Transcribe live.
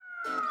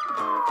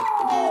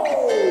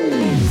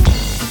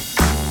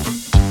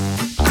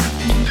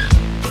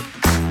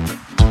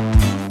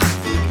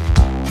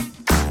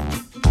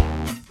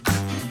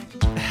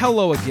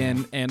Hello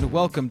again, and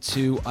welcome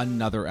to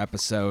another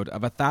episode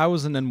of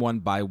 1001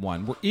 by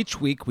 1, where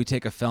each week we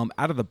take a film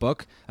out of the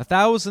book,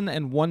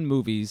 1001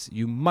 Movies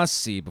You Must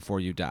See Before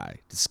You Die,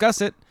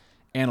 discuss it,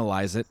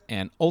 analyze it,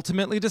 and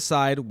ultimately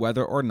decide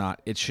whether or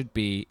not it should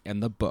be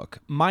in the book.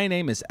 My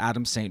name is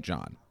Adam St.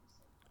 John.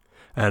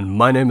 And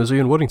my name is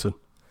Ian Woodington.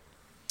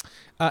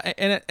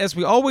 And as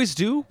we always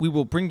do, we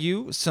will bring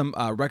you some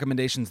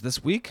recommendations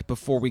this week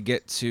before we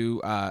get to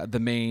the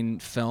main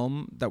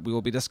film that we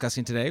will be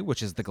discussing today,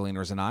 which is The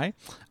Gleaners and I.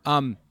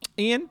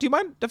 Ian, do you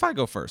mind if I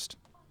go first?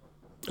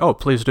 Oh,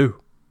 please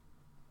do.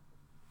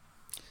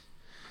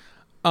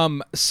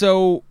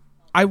 So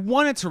I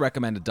wanted to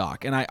recommend a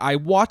doc, and I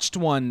watched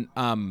one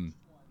in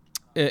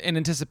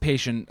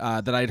anticipation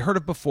that I'd heard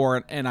of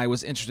before, and I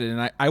was interested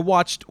in. I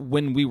watched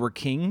When We Were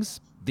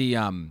Kings, the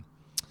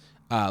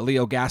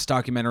Leon Gass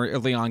documentary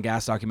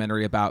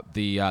about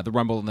the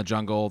Rumble in the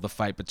Jungle, the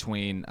fight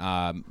between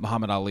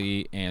Muhammad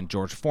Ali and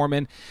George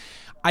Foreman.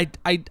 I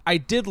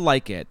did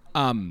like it,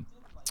 and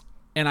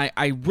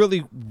I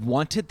really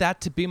wanted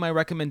that to be my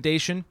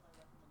recommendation,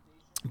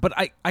 but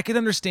I could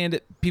understand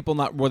it, people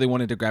not really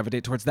wanting to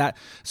gravitate towards that.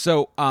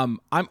 So I'm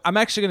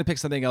actually going to pick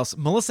something else.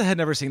 Melissa had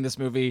never seen this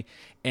movie,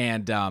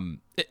 and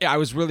I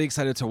was really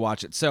excited to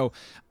watch it. So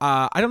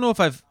I don't know if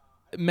I've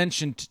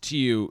mentioned to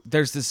you,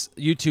 there's this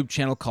YouTube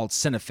channel called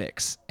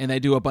Cinefix, and they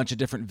do a bunch of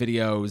different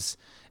videos,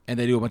 and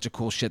they do a bunch of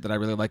cool shit that I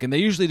really like, and they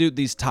usually do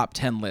these top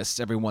 10 lists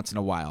every once in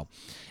a while,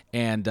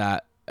 and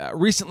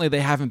recently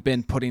they haven't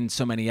been putting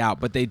so many out,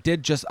 but they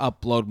did just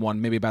upload one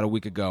maybe about a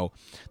week ago,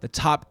 the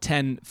top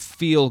 10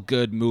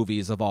 feel-good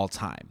movies of all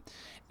time.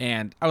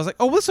 And I was like,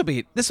 oh, this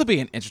will be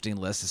an interesting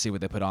list to see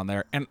what they put on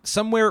there. And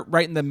somewhere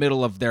right in the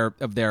middle of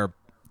their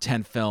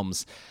 10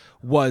 films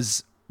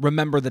was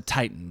Remember the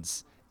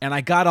Titans. And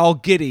I got all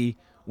giddy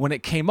when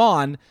it came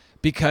on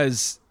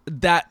because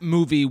that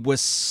movie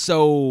was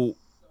so...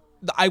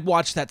 I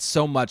watched that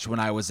so much when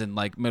I was in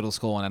like middle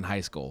school and in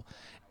high school.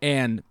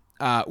 And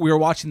we were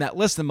watching that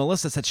list, and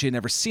Melissa said she had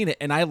never seen it.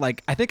 And I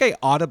think I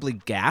audibly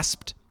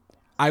gasped.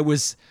 I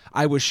was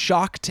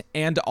shocked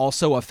and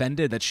also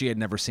offended that she had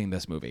never seen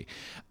this movie.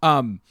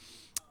 And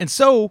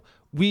so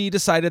we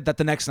decided that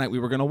the next night we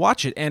were going to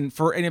watch it. And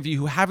for any of you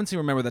who haven't seen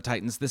Remember the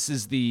Titans, this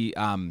is the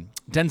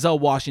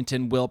Denzel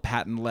Washington, Will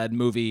Patton-led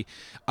movie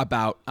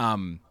about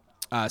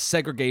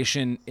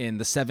segregation in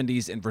the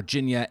 70s in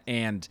Virginia,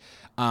 and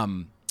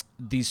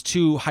these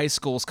two high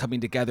schools coming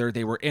together.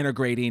 They were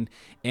integrating,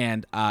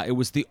 and it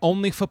was the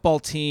only football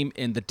team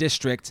in the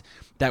district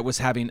that was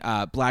having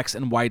blacks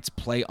and whites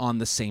play on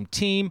the same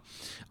team.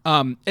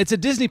 It's a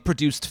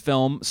Disney-produced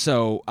film,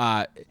 so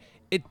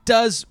it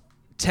does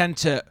tend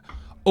to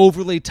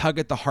overly tug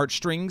at the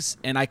heartstrings,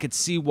 and I could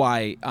see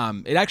why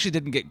it actually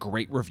didn't get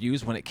great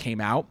reviews when it came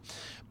out.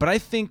 But I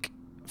think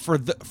for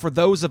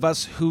those of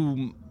us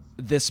whom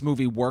this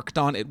movie worked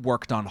on, it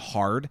worked on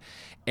hard,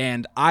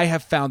 and I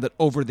have found that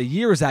over the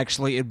years,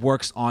 actually, it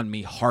works on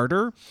me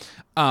harder.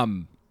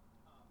 I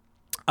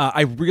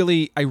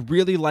really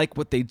like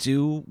what they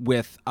do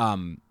with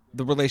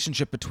the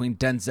relationship between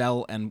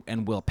Denzel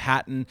and Will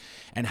Patton,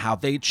 and how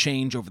they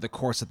change over the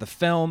course of the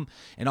film.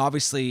 And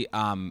obviously,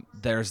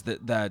 there's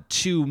the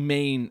two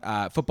main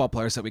football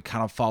players that we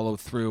kind of follow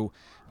through.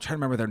 I'm trying to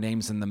remember their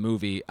names in the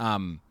movie.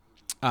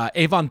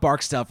 Avon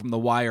Barksdale from The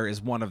Wire is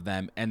one of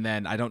them, and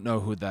then I don't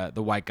know who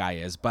the white guy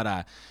is,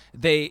 but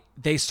they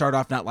start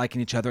off not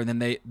liking each other, and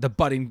then the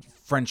budding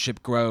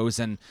friendship grows,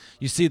 and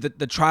you see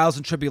the trials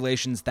and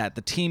tribulations that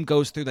the team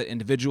goes through, that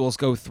individuals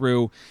go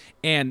through.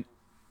 And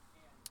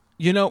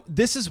you know,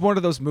 this is one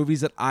of those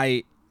movies that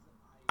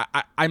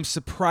I'm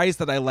surprised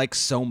that I like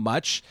so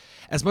much.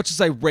 As much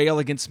as I rail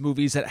against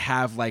movies that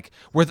have like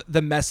where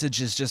the message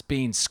is just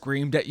being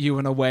screamed at you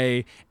in a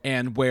way,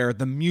 and where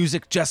the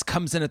music just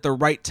comes in at the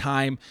right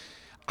time.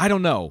 I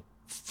don't know.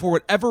 For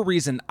whatever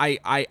reason,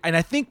 I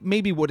think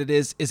maybe what it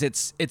is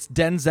it's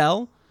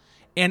Denzel,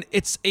 and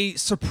it's a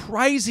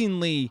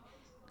surprisingly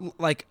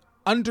like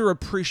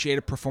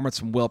underappreciated performance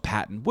from Will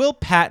Patton. Will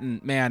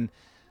Patton, man,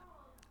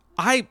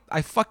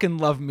 I fucking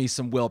love me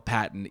some Will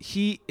Patton.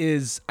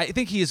 I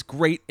think he is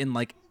great in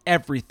like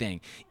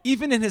everything,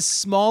 even in his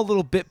small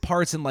little bit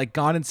parts in like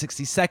Gone in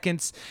 60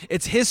 Seconds.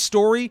 It's his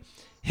story.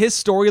 His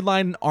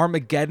storyline in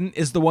Armageddon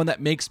is the one that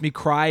makes me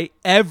cry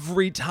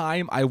every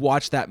time I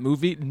watch that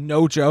movie.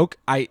 No joke.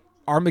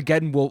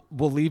 Armageddon will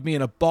leave me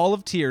in a ball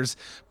of tears,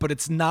 but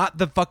it's not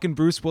the fucking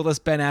Bruce Willis,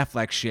 Ben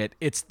Affleck shit.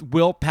 It's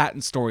Will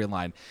Patton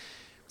storyline.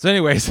 So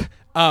anyways,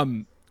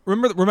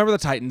 Remember the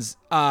Titans.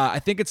 I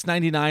think it's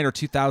 99 or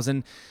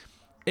 2000.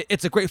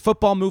 It's a great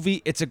football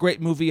movie. It's a great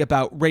movie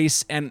about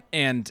race and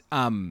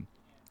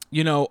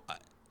you know,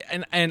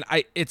 and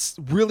it's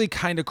really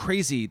kind of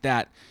crazy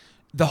that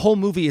the whole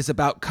movie is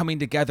about coming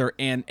together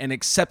and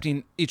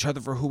accepting each other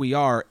for who we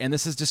are. And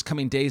this is just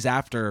coming days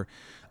after,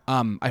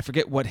 I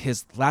forget what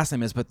his last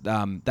name is, but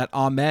that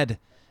Ahmed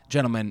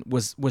gentleman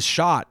was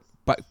shot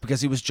but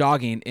because he was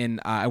jogging in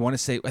I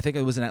think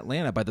it was in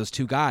Atlanta by those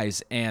two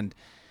guys, and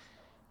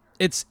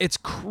it's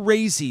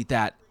crazy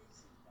that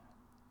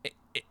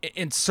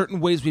in certain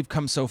ways we've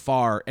come so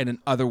far and in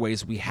other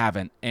ways we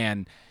haven't.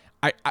 And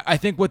I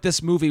think what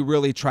this movie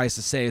really tries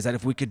to say is that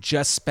if we could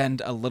just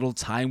spend a little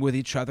time with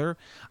each other,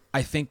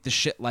 I think the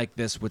shit like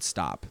this would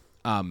stop.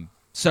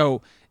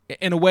 So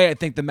in a way, I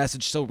think the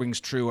message still rings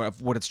true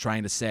of what it's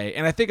trying to say.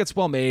 And I think it's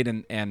well made,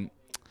 and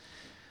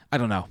I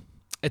don't know.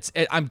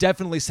 I'm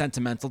definitely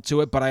sentimental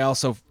to it, but I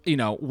also,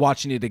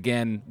 watching it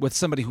again with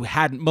somebody who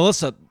hadn't,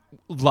 Melissa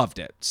loved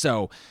it.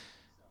 So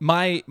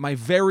my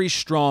very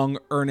strong,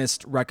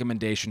 earnest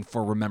recommendation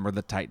for Remember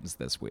the Titans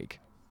this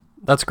week.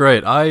 That's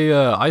great.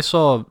 I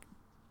saw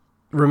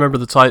Remember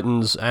the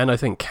Titans and I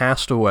think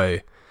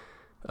Castaway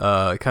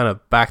kind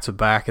of back to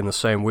back in the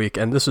same week,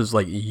 and this is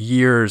like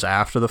years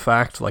after the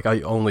fact. Like I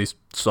only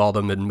saw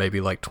them in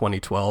maybe like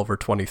 2012 or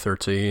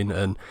 2013,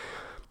 and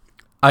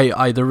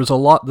I there was a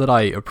lot that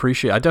I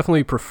appreciate. I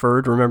definitely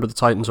preferred Remember the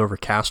Titans over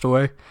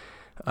Castaway.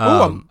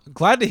 I'm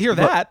glad to hear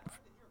that.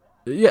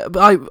 Yeah,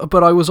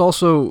 but I was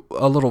also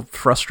a little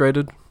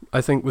frustrated,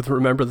 I think, with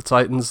Remember the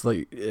Titans.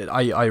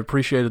 I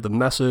appreciated the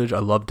message. I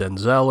love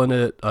Denzel in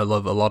it. I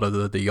love a lot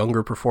of the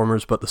younger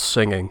performers, but the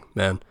singing,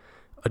 man,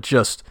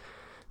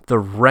 the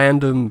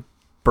random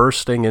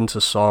bursting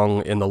into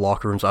song in the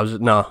locker rooms.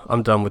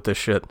 I'm done with this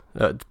shit.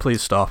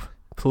 Please stop.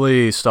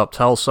 Please stop.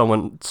 Tell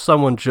someone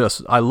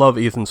I love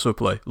Ethan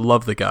Suplee.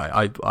 Love the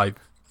guy.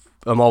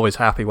 I'm always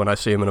happy when I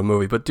see him in a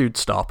movie, but dude,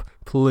 stop.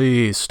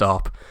 Please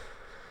stop.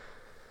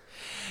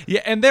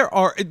 Yeah, and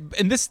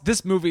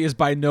this movie is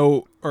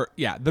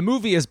the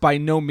movie is by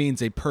no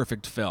means a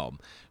perfect film.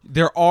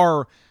 There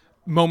are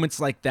moments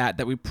like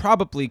that we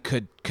probably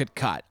could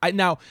cut.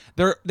 Now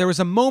there was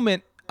a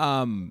moment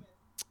when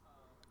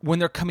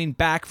they're coming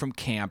back from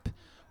camp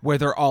where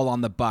they're all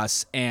on the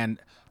bus and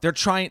they're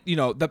trying,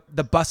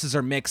 the buses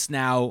are mixed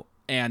now,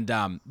 and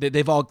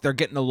they're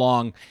getting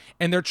along,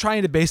 and they're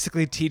trying to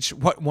basically teach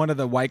one of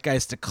the white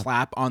guys to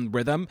clap on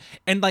rhythm,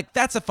 and like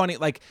that's a funny,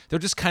 like they're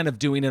just kind of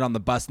doing it on the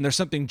bus, and there's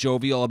something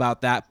jovial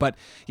about that. But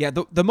yeah,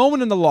 the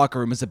moment in the locker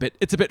room is a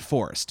bit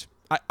forced.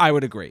 I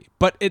would agree,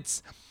 but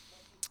it's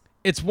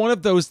one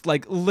of those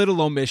like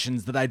little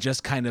omissions that I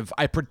just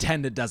I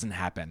pretend it doesn't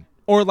happen,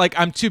 or like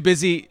I'm too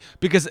busy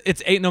because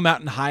it's Ain't No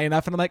Mountain High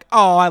enough, and I'm like,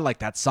 oh, I like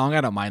that song,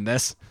 I don't mind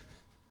this.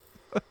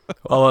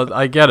 Well,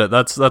 I get it.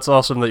 That's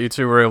awesome that you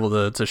two were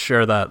able to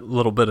share that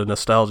little bit of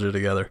nostalgia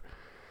together.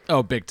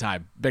 Oh, big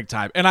time.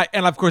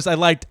 And of course I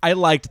liked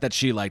that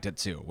she liked it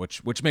too,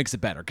 which makes it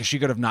better, because she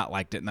could have not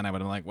liked it, and then I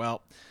would have been like,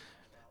 well,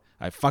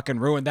 I fucking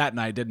ruined that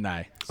night, didn't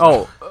I?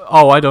 So.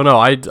 I don't know.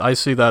 I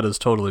see that as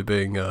totally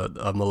being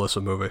a Melissa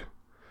movie.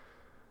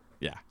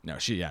 Yeah, no,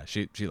 she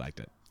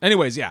liked it.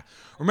 Anyways, yeah,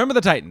 Remember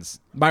the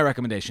Titans, my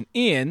recommendation.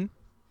 Ian,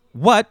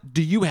 what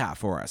do you have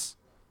for us?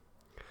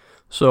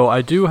 So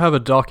I do have a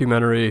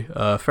documentary,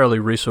 a fairly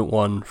recent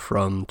one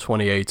from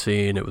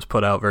 2018. It was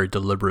put out very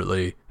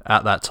deliberately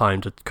at that time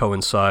to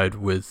coincide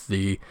with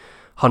the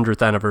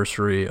 100th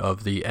anniversary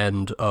of the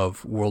end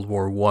of World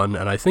War I,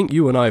 and I think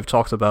you and I have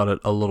talked about it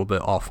a little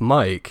bit off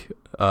mic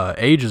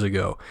ages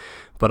ago,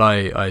 but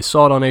I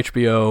saw it on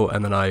HBO,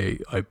 and then I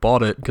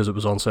bought it because it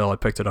was on sale. I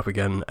picked it up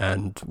again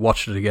and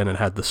watched it again and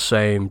had the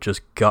same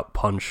just gut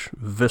punch,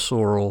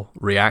 visceral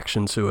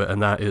reaction to it,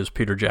 and that is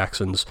Peter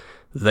Jackson's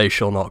They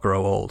Shall Not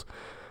Grow Old,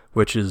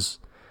 which is,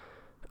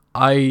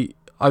 I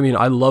mean,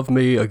 I love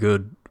me a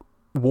good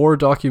war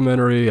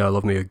documentary. I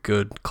love me a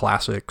good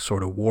classic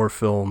sort of war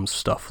film,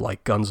 stuff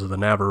like Guns of the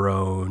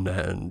Navarone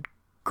and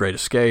Great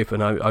Escape,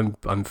 and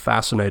I'm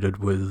fascinated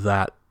with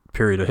that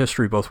period of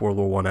history, both World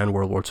War I and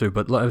World War II.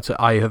 But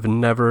I have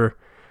never,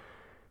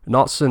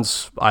 not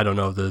since, I don't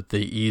know, the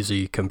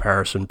easy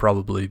comparison,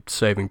 probably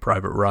Saving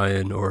Private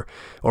Ryan, or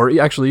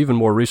actually even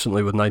more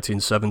recently with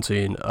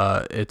 1917.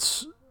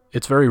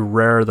 It's very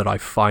rare that I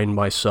find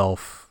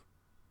myself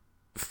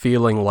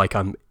feeling like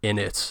I'm in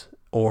it,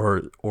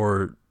 or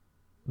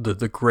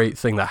the great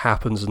thing that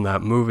happens in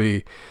that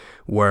movie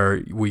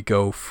where we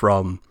go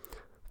from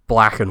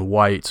black and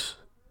white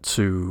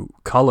to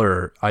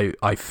color.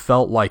 I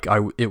felt like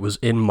it was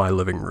in my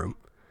living room.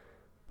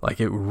 Like,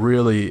 it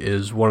really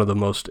is one of the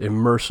most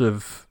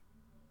immersive,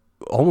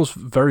 almost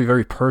very,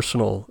 very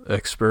personal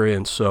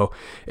experience. So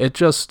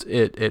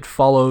it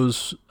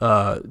follows,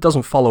 it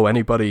doesn't follow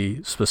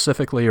anybody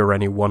specifically or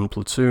any one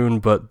platoon,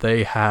 but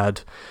they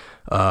had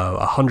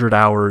 100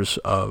 hours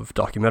of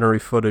documentary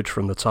footage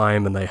from the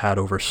time, and they had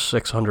over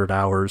 600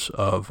 hours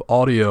of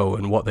audio,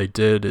 and what they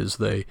did is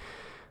they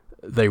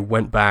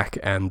went back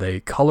and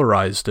they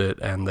colorized it,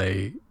 and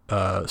they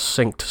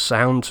synced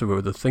sound to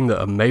it. The thing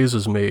that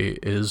amazes me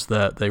is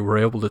that they were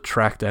able to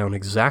track down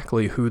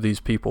exactly who these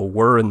people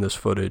were in this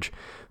footage,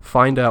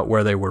 find out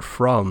where they were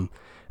from,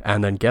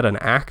 and then get an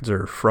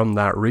actor from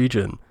that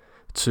region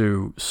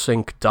to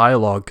sync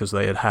dialogue, because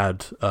they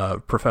had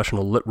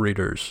professional lip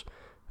readers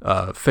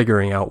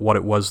figuring out what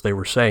it was they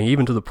were saying,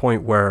 even to the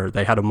point where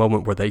they had a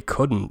moment where they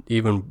couldn't,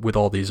 even with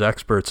all these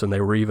experts, and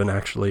they were even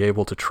actually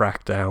able to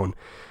track down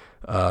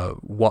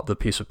what the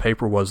piece of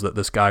paper was that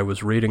this guy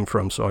was reading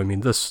from. So I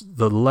mean,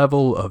 the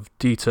level of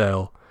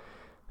detail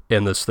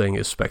in this thing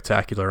is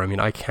spectacular. I mean,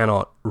 I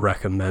cannot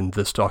recommend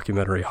this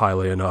documentary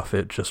highly enough.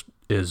 It just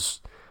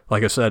is,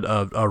 like I said,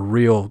 a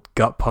real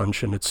gut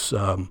punch, and it's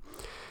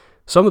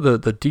some of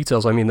the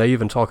details. I mean, they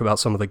even talk about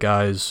some of the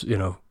guys,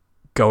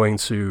 going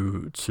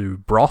to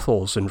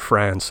brothels in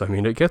France. I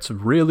mean, it gets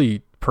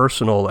really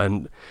personal,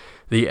 and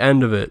the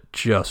end of it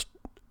just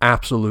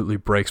absolutely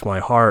breaks my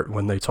heart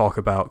when they talk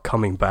about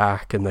coming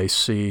back and they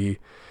see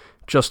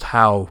just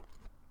how,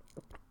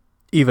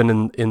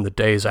 even in the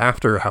days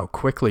after, how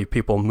quickly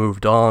people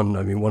moved on.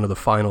 I mean, one of the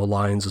final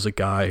lines is a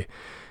guy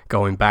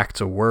going back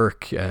to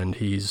work, and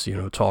he's,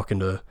 talking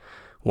to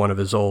one of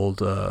his old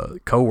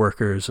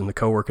co-workers, and the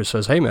co-worker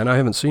says, "Hey man, I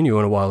haven't seen you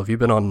in a while. Have you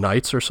been on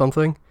nights or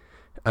something?"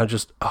 And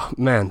just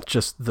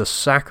the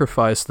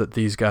sacrifice that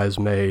these guys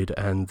made,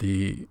 and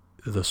the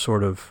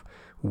sort of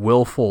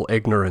willful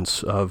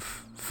ignorance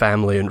of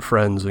family and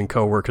friends and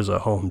co-workers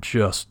at home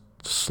just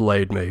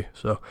slayed me.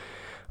 So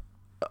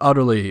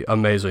utterly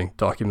amazing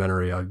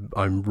documentary.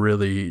 I'm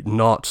really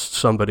not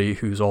somebody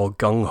who's all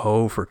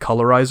gung-ho for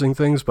colorizing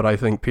things, but I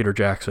think Peter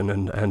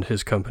Jackson and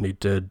his company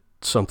did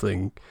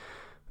something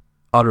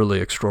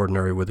utterly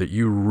extraordinary with it.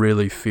 You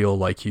really feel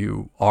like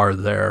you are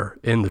there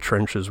in the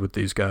trenches with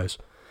these guys.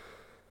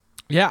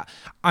 Yeah,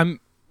 I'm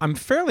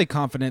fairly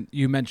confident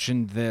you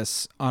mentioned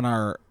this on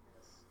our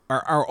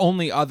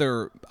only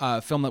other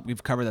film that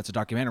we've covered that's a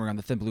documentary on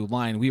the Thin Blue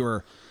Line.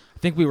 I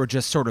think we were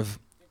just sort of,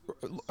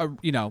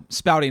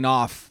 spouting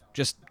off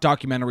just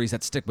documentaries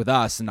that stick with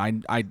us,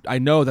 and I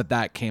know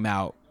that came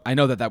out. I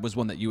know that was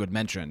one that you had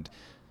mentioned.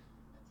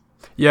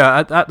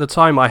 Yeah, at the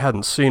time I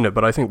hadn't seen it,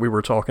 but I think we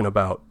were talking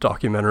about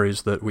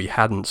documentaries that we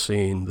hadn't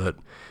seen that,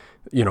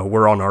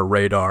 were on our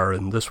radar,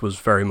 and this was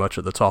very much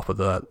at the top of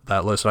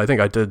that list. And I think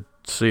I did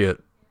see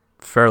it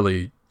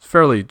fairly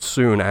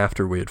soon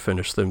after we had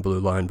finished Thin Blue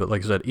Line, but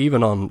like I said,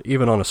 even on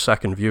a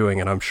second viewing,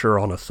 and I'm sure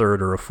on a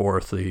third or a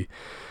fourth, the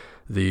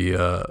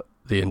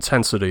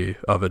intensity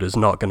of it is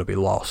not going to be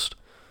lost.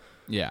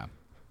 Yeah.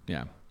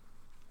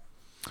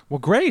 Well,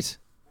 great.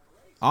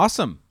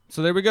 Awesome.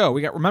 So there we go.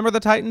 We got Remember the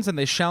Titans and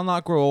They Shall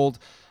Not Grow Old.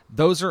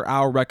 Those are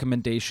our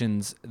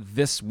recommendations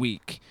this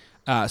week.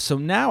 So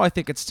now I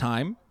think it's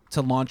time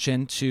to launch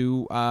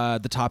into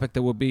the topic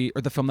that will be,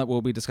 or the film that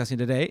we'll be discussing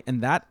today,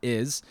 and that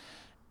is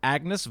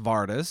Agnes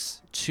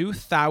Varda's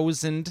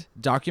 2000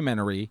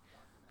 documentary,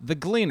 The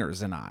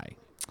Gleaners and I.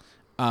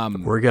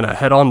 We're going to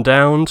head on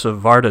down to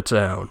Varda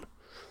Town.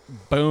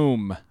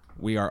 Boom.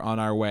 We are on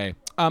our way.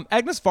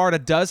 Agnes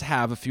Varda does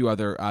have a few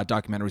other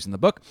documentaries in the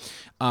book.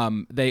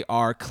 They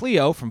are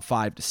Cleo from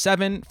 5 to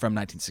 7 from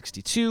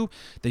 1962,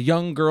 The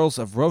Young Girls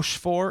of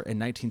Rochefort in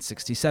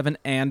 1967,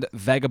 and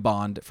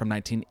Vagabond from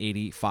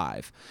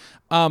 1985.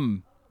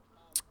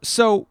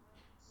 So,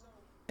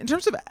 in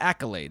terms of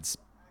accolades,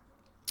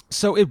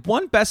 so it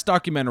won Best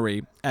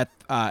Documentary at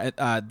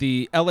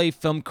the LA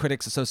Film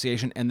Critics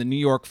Association and the New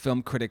York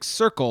Film Critics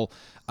Circle.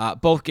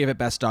 Both gave it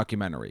Best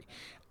Documentary.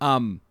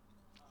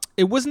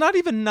 It was not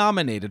even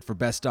nominated for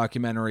Best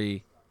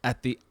Documentary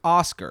at the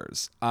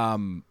Oscars.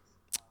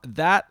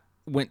 That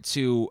went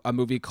to a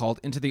movie called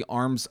Into the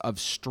Arms of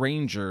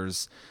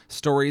Strangers,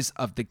 Stories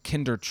of the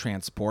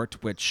Kindertransport,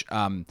 which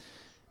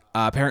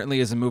apparently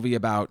is a movie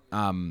about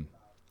the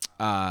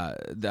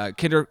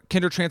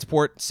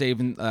Kindertransport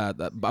saving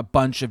a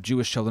bunch of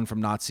Jewish children from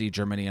Nazi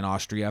Germany and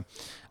Austria,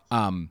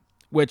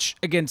 which,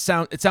 again,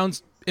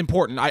 sounds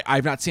important.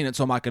 I've not seen it,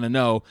 so I'm not going to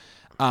know.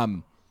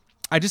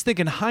 I just think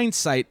in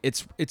hindsight,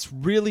 it's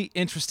really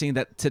interesting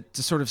that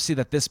to sort of see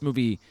that this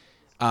movie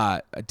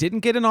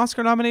didn't get an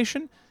Oscar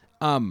nomination,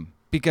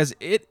 because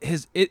it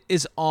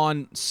is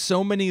on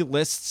so many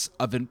lists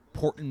of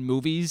important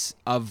movies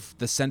of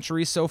the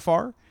century so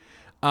far.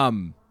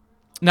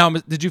 Now,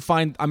 did you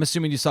find? I'm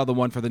assuming you saw the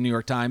one for the New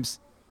York Times.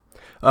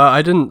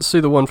 I didn't see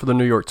the one for the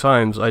New York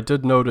Times. I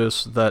did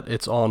notice that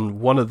it's on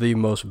one of the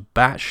most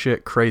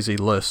batshit crazy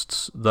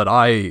lists that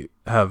I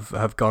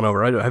have gone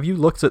over. Have you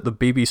looked at the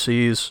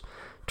BBC's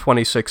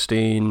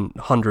 2016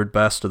 100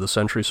 best of the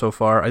century so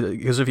far?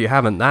 Because if you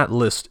haven't, that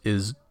list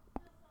it's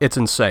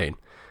insane.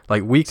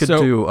 Like, we could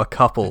do a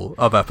couple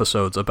of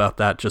episodes about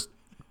that just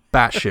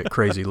batshit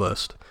crazy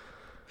list.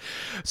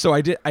 So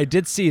I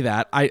did see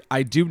that.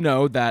 I do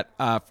know that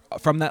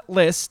from that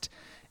list,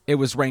 it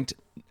was ranked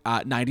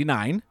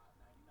 99.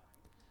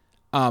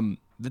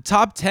 The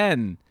top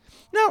 10.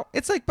 No,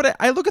 it's like, but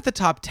I look at the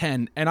top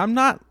 10 and I'm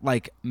not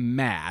like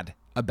mad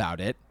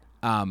about it.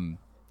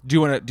 Do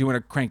you want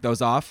to crank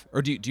those off,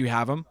 or do you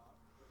have them?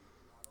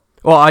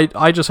 Well,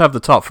 I just have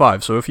the top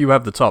 5. So if you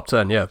have the top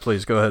 10, yeah,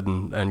 please go ahead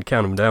and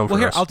count them down for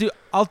us. Well, here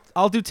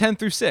I'll do 10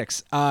 through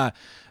 6.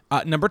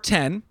 Number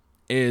 10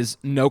 is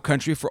No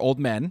Country for Old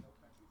Men.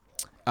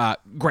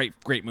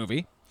 Great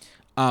movie.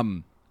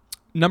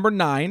 Number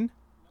 9,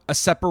 A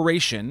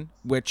Separation,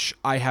 which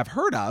I have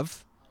heard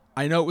of.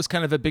 I know it was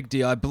kind of a big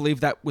deal. I believe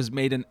that was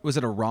made in, was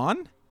it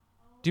Iran?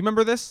 Do you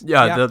remember this?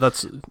 Yeah,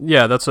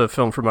 that's a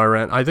film from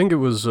Iran. I think it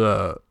was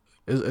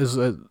is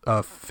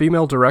a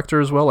female director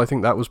as well. I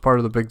think that was part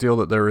of the big deal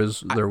that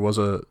there was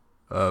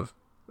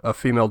a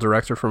female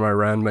director from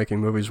Iran making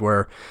movies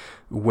where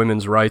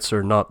women's rights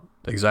are not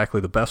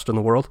exactly the best in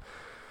the world.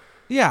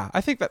 Yeah,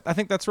 I think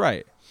that's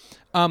right.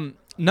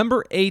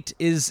 Number 8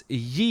 is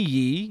Yi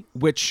Yi,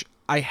 which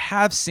I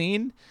have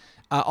seen,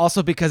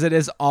 also because it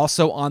is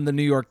also on the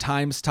New York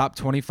Times top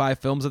 25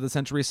 films of the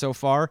century so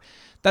far.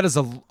 That is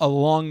a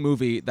long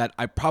movie that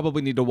I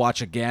probably need to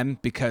watch again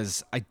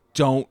because I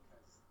don't,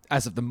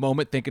 as of the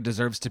moment, think it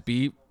deserves to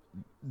be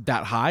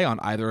that high on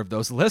either of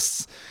those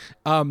lists.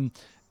 9,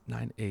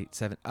 8,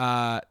 7,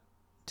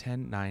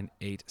 10, 9,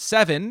 8,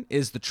 7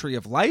 is The Tree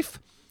of Life.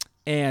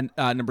 And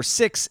number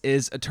 6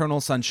 is Eternal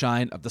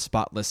Sunshine of the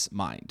Spotless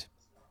Mind.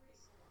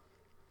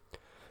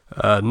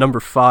 Number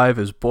 5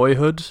 is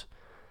Boyhood.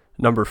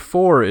 Number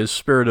 4 is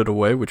Spirited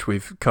Away, which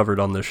we've covered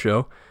on this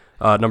show.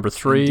 Number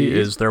 3 Indeed.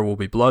 is There Will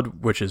Be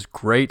Blood, which is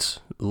great.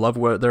 Love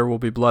Where There Will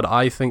Be Blood.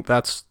 I think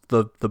that's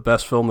the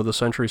best film of the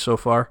century so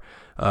far.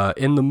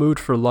 In the Mood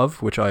for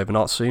Love, which I have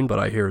not seen, but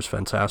I hear is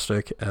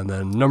fantastic. And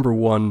then number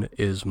 1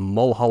 is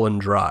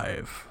Mulholland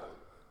Drive.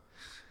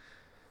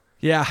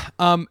 Yeah.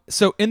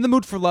 So In the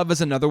Mood for Love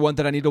is another one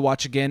that I need to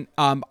watch again.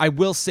 I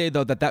will say,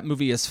 though, that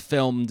movie is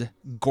filmed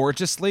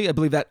gorgeously.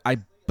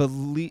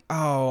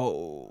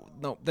 Oh,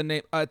 no, the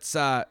name, it's,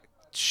 no,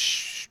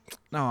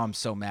 I'm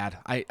so mad.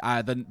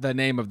 The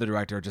name of the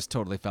director just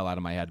totally fell out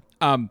of my head.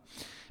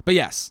 But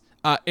yes,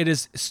 it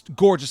is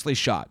gorgeously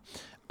shot.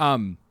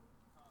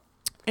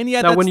 And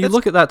yeah, now, when you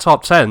look at that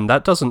top 10,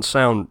 that doesn't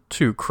sound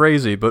too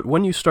crazy, but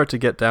when you start to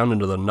get down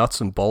into the nuts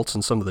and bolts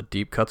and some of the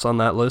deep cuts on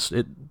that list,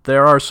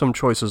 there are some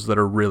choices that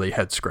are really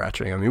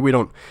head-scratching. I mean, we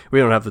don't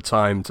have the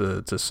time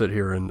to sit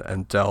here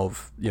and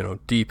delve,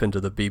 deep into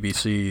the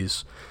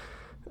BBC's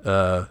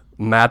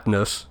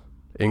madness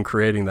in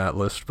creating that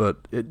list, but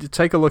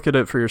take a look at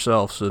it for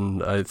yourselves,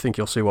 and I think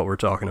you'll see what we're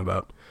talking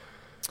about.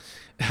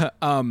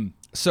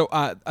 So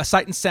A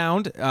Sight and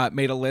Sound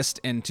made a list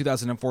in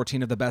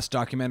 2014 of the best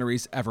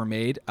documentaries ever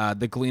made.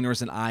 The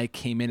Gleaners and I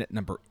came in at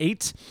number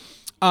 8.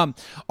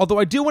 Although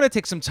I do want to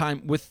take some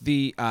time with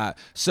the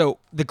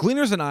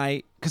Gleaners and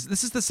I, because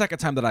this is the second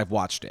time that I've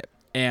watched it,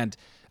 and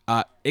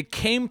it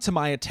came to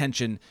my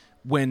attention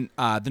when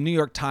the New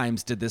York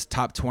Times did this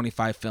top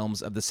 25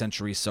 films of the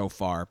century so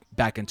far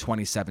back in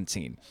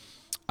 2017.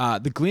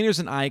 The Gleaners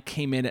and I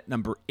came in at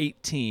number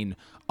 18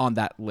 on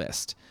that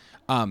list.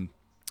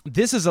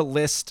 This is a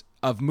list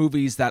of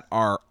movies that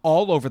are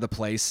all over the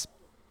place,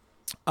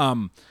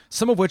 some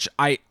of which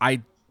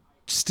I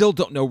still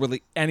don't know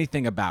really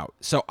anything about.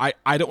 So I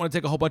don't want to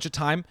take a whole bunch of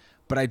time,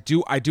 but I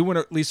do want to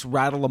at least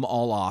rattle them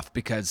all off,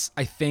 because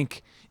I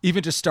think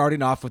even just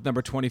starting off with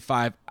number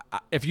 25,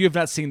 if you have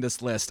not seen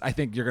this list, I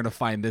think you're going to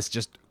find this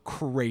just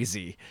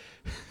crazy.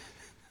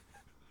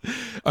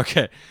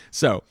 Okay,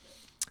 so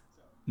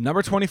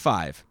number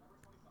 25,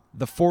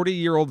 The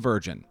 40-Year-Old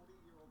Virgin.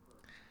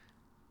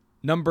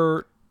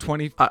 Number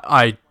 20.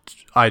 I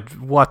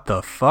what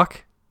the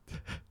fuck?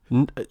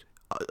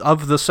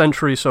 Of the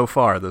century so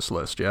far, this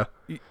list, yeah?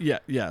 Yeah,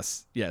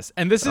 yes.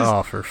 And this is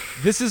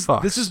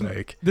fuck's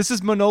sake. This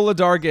is Manohla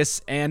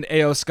Dargis and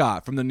A.O.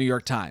 Scott from the New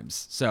York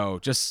Times. So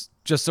just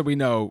so we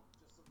know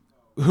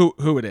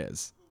who it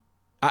is.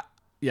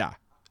 Yeah.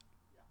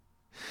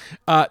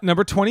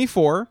 Number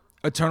 24,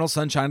 Eternal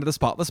Sunshine of the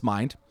Spotless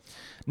Mind.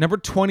 Number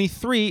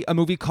 23, a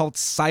movie called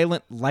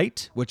Silent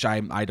Light, which I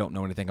don't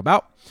know anything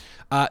about.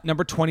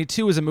 Number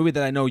 22 is a movie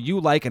that I know you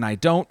like and I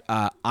don't.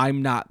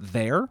 I'm Not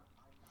There.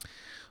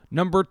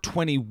 Number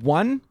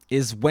 21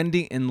 is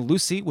Wendy and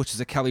Lucy, which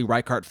is a Kelly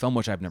Reichardt film,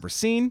 which I've never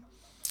seen.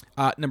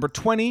 Number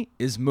 20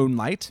 is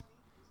Moonlight.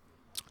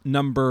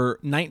 Number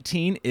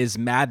 19 is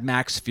Mad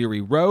Max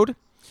Fury Road.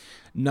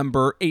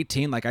 Number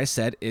 18, like I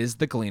said, is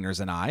The Gleaners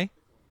and I.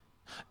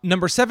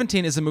 Number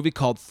 17 is a movie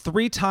called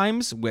Three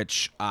Times,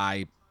 which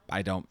I've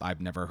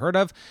never heard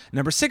of.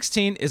 Number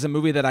 16 is a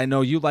movie that I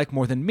know you like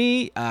more than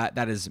me.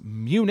 That is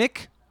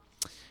Munich.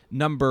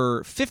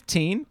 Number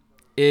 15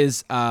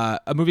 is a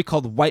movie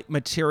called White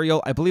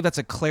Material. I believe that's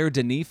a Claire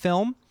Denis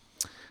film.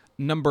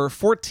 Number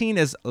 14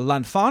 is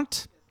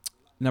L'Enfant.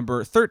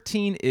 Number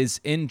 13 is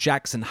In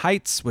Jackson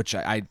Heights, which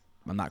I'm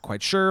not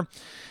quite sure.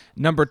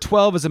 Number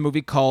 12 is a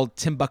movie called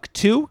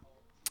Timbuktu.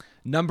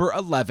 Number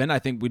 11, I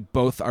think we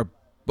both are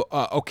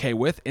okay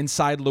with,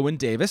 Inside Llewyn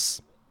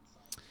Davis.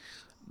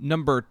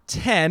 Number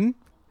 10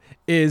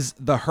 is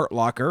The Hurt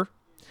Locker.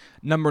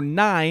 Number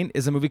 9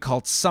 is a movie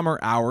called Summer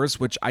Hours,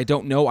 which I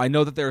don't know. I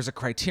know that there's a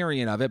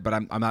criterion of it, but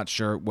I'm not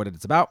sure what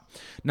it's about.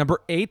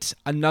 Number 8,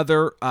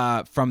 another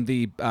from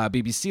the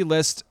BBC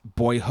list,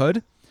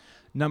 Boyhood.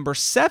 Number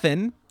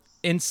 7,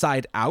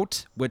 Inside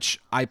Out, which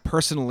I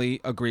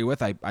personally agree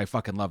with. I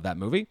fucking love that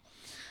movie.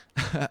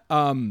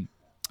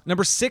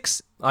 Number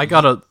 6, I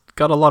got a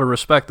lot of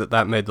respect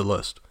that made the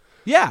list.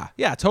 Yeah,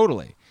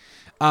 totally.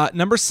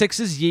 Number 6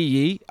 is Yi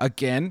Yi,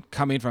 again,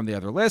 coming from the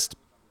other list.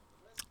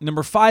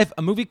 Number 5,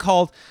 a movie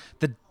called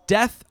The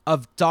Death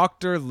of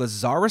Dr.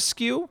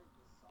 Lazarescu.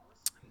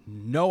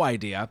 No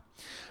idea.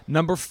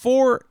 Number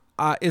 4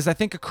 is, I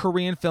think, a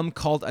Korean film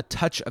called A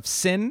Touch of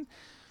Sin,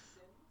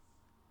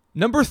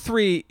 Number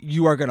 3,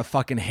 you are going to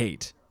fucking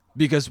hate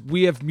because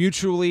we have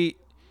mutually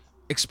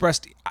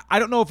expressed, I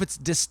don't know if it's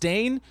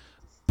disdain,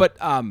 but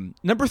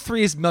number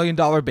 3 is Million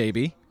Dollar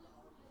Baby.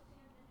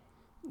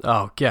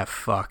 Oh, get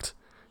fucked.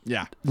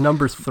 Yeah.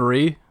 Number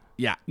 3?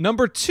 Yeah.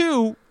 Number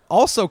 2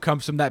 also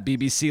comes from that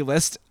BBC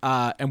list,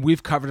 and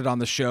we've covered it on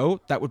the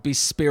show. That would be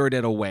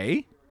Spirited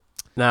Away.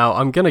 Now,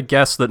 I'm going to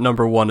guess that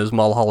number 1 is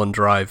Mulholland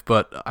Drive,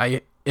 but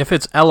if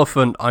it's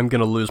Elephant, I'm going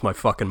to lose my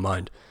fucking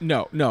mind.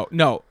 No.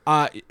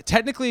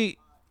 Technically,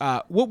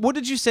 what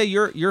did you say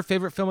your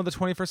favorite film of the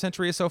 21st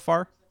century is so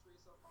far?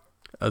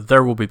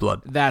 There Will Be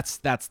Blood. That's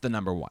the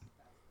number 1.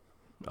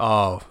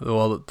 Oh,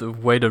 well, the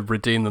way to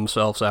redeem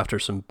themselves after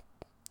some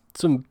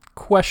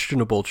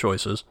questionable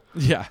choices.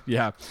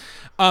 Yeah.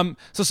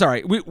 So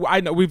sorry,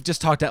 I know we've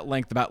just talked at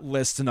length about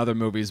lists and other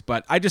movies,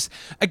 but I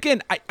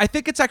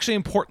think it's actually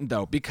important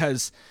though,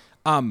 because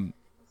I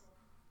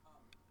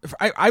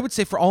would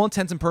say for all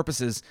intents and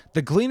purposes,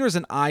 The Gleaners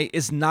and I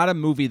is not a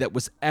movie that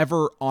was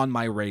ever on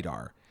my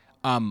radar.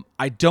 As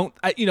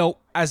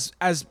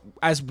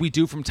we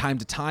do from time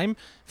to time,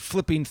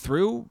 flipping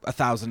through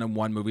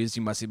 1001 movies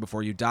you must see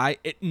before you die,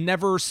 it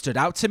never stood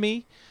out to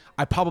me.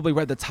 I probably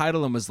read the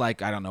title and was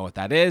like, I don't know what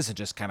that is, and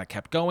just kind of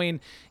kept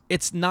going.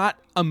 It's not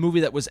a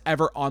movie that was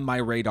ever on my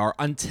radar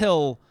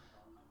until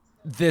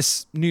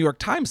this New York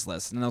Times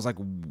list, and I was like,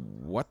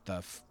 what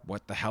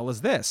the hell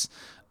is this?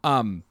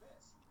 So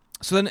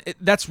then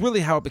that's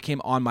really how it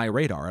became on my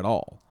radar at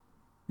all.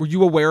 Were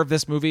you aware of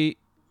this movie?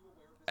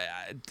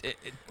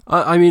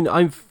 I mean,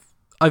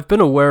 I've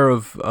been aware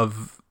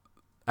of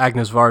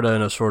Agnes Varda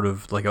in a sort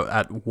of like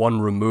at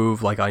one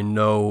remove. Like, I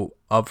know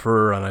of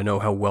her and I know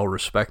how well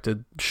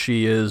respected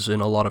she is in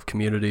a lot of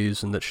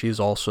communities, and that she's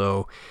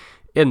also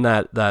in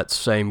that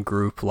same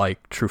group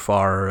like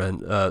Truffaut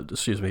and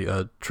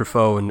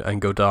Truffaut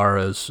and Godard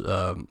as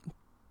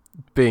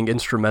being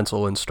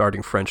instrumental in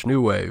starting French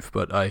New Wave.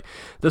 But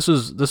this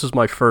is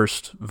my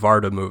first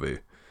Varda movie.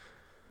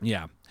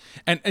 Yeah.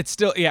 And it's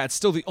still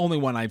the only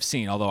one I've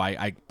seen, although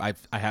I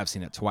have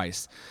seen it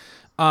twice.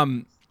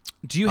 Do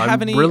you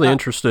have any? I'm really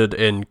interested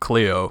in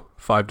Cleo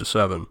 5 to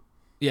 7.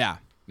 Yeah.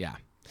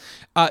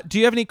 Do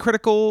you have any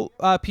critical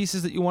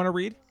pieces that you want to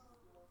read?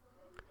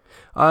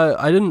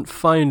 I didn't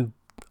find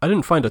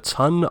a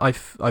ton.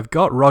 I've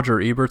got Roger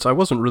Ebert's. I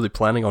wasn't really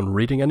planning on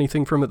reading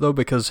anything from it though,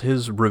 because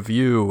his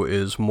review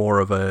is more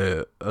of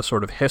a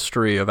sort of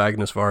history of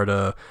Agnes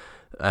Varda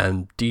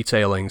and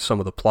detailing some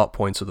of the plot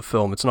points of the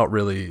film. It's not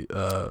really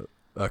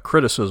a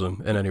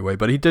criticism in any way,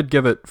 but he did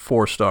give it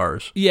 4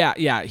 stars.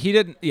 Yeah, he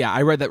didn't. Yeah,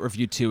 I read that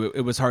review too.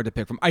 It was hard to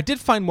pick from. I did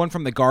find one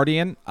from The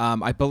Guardian.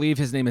 I believe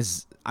his name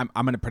is, I'm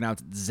going to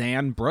pronounce it,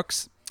 Zan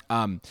Brooks.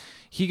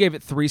 He gave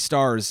it 3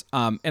 stars.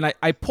 And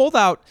I pulled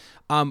out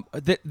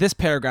this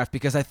paragraph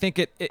because I think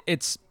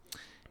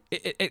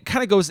it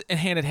kind of goes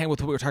hand in hand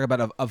with what we were talking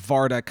about of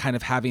Varda kind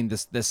of having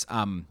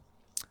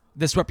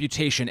this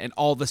reputation and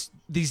all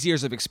these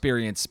years of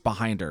experience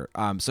behind her.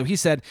 So he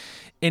said,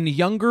 in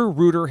younger,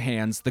 ruder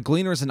hands, The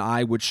Gleaners and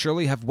I would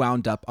surely have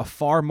wound up a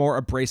far more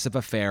abrasive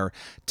affair,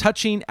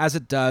 touching as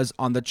it does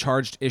on the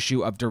charged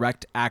issue of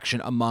direct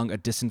action among a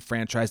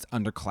disenfranchised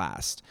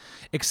underclass.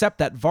 Except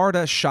that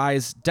Varda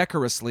shies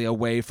decorously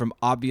away from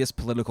obvious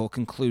political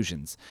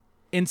conclusions.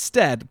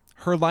 Instead,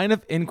 her line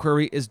of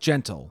inquiry is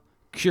gentle,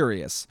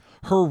 curious,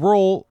 her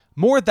role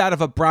more that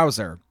of a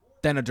browser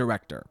than a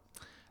director.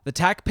 The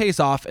tack pays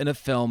off in a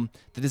film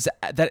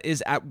that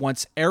is at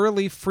once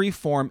airily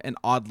freeform and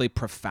oddly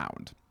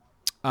profound.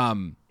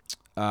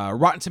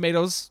 Rotten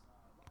Tomatoes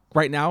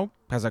right now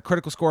has a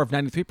critical score of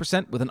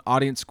 93% with an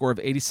audience score of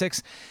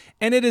 86,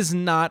 and it is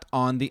not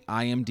on the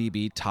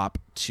IMDb top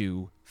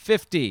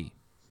 250.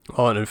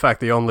 Well, and in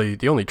fact, the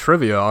only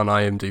trivia on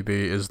IMDb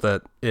is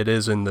that it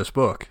is in this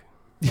book.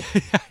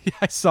 Yeah,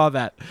 I saw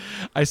that.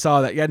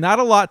 Yeah, not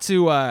a lot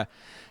to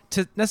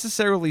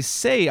necessarily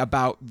say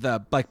about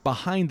the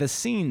behind the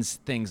scenes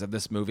things of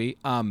this movie.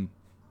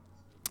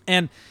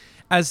 And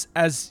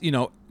as you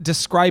know,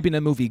 describing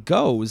a movie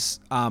goes,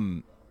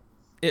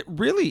 it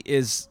really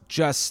is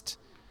just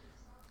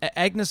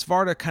Agnes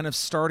Varda kind of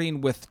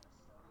starting with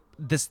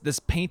this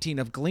painting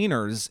of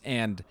gleaners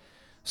and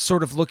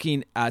sort of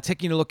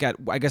taking a look at,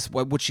 I guess,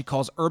 what she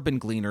calls urban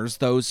gleaners,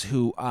 those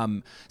who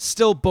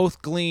still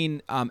both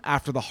glean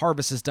after the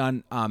harvest is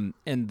done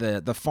in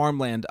the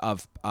farmland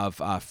of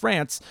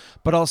France,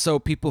 but also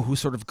people who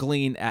sort of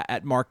glean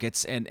at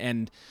markets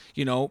and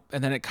you know,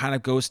 and then it kind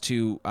of goes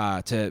to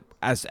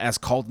as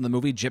called in the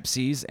movie,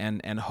 gypsies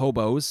and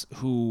hobos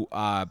who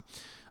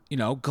you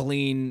know,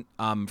 glean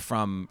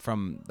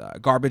from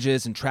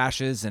garbages and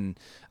trashes and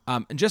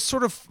just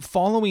sort of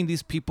following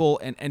these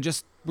people and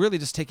just really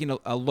just taking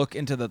a look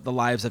into the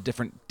lives of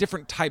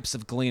different types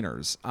of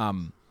gleaners.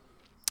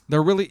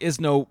 There really is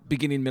no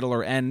beginning, middle,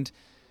 or end.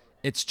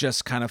 It's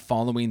just kind of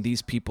following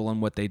these people and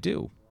what they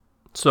do.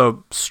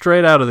 So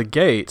straight out of the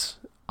gate,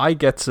 I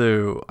get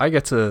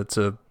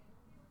to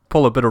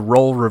pull a bit of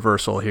role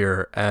reversal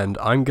here, and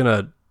I'm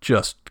gonna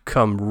just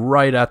come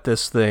right at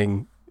this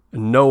thing,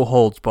 no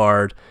holds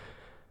barred,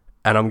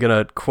 and I'm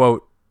gonna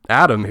quote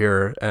Adam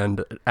here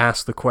and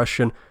ask the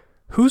question,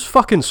 whose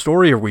fucking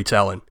story are we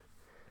telling?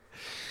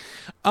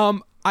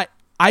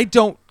 I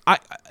don't.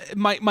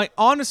 My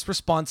honest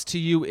response to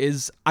you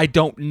is I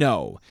don't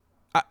know.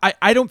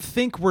 I don't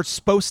think we're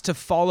supposed to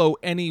follow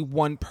any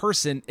one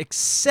person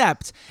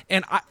except,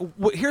 and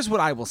here's what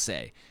I will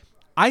say.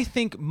 I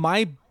think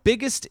my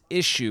biggest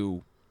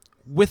issue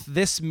with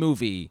this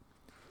movie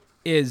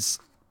is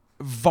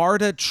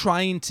Varda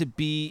trying to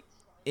be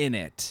in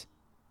it.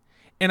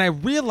 And I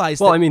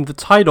realized Well, I mean, the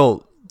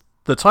title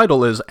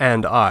is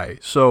 "And I,"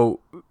 so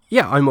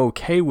yeah, I'm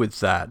okay with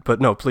that. But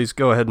no, please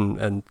go ahead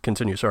and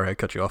continue. Sorry, I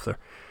cut you off there.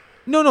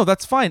 no,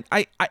 that's fine.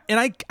 I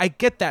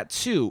get that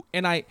too.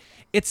 And I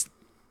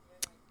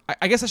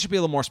guess I should be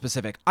a little more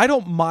specific. I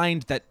don't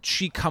mind that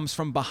she comes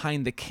from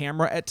behind the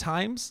camera at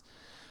times.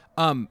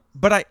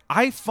 But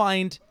I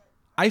find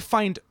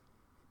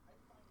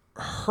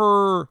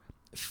her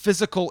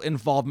physical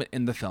involvement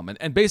in the film.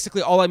 And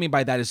basically all I mean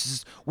by that is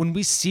just when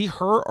we see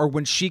her or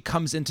when she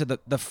comes into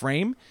the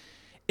frame,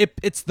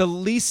 it's the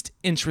least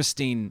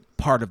interesting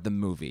part of the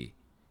movie.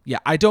 Yeah,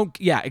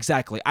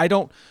 exactly.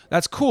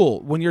 That's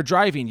cool. When you're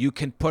driving, you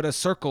can put a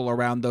circle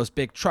around those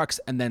big trucks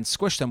and then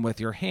squish them with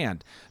your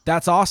hand.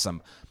 That's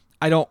awesome.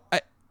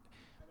 The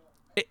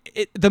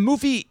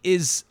movie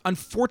is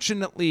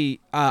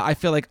unfortunately, I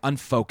feel like,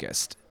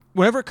 unfocused.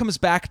 Whenever it comes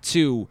back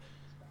to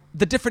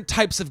the different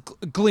types of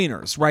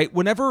gleaners, right?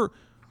 Whenever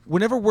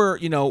we're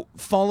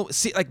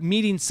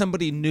meeting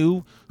somebody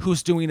new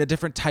who's doing a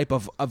different type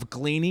of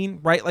gleaning,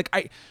 right?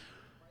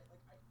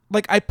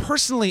 I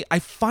personally, I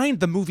find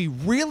the movie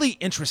really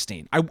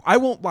interesting. I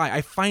won't lie,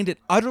 I find it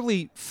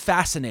utterly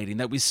fascinating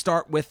that we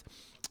start with,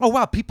 oh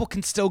wow, people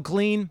can still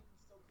glean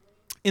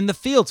in the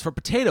fields for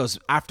potatoes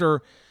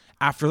after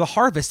the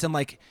harvest, and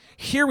like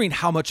hearing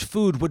how much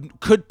food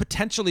could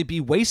potentially be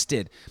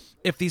wasted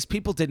if these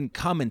people didn't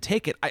come and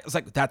take it. I was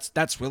like,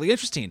 that's really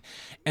interesting.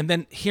 And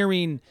then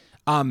hearing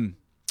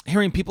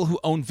people who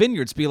own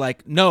vineyards be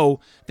like, no,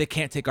 they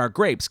can't take our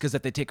grapes, because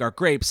if they take our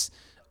grapes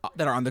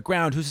that are on the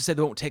ground, who's to say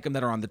they won't take them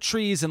that are on the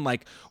trees, and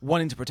like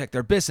wanting to protect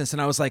their business.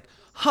 And I was like,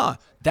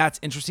 that's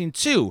interesting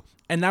too.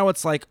 And now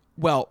it's like,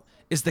 well,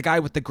 is the guy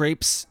with the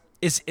grapes,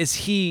 is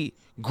he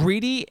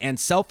greedy and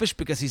selfish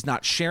because he's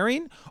not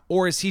sharing,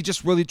 or is he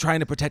just really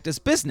trying to protect his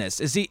business?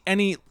 Is he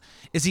any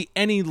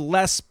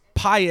less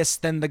pious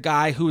than the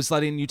guy who's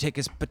letting you take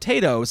his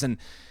potatoes? And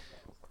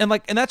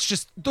that's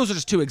just, those are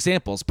just two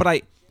examples. But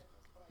I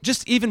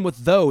just, even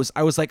with those,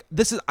 I was like,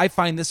 I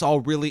find this all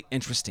really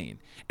interesting.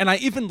 And I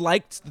even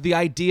liked the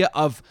idea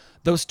of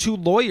those two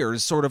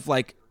lawyers sort of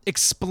like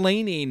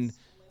explaining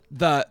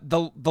the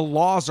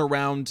laws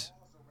around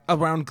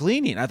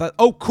gleaning. I thought,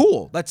 oh,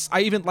 cool.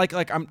 I even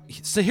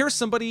so here's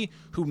somebody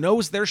who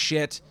knows their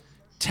shit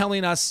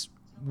telling us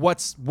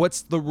what's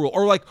the rule,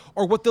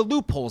 or what the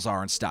loopholes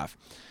are and stuff.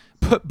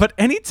 But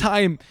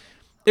anytime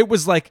it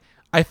was like,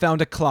 I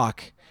found a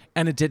clock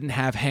and it didn't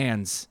have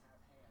hands.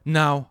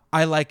 No,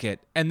 I like it.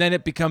 And then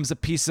it becomes a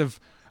piece of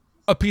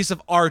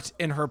art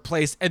in her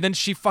place, and then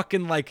she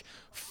fucking like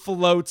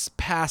floats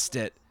past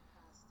it.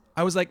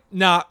 I was like,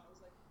 nah,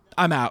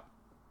 I'm out.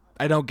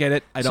 I don't get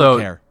it. I don't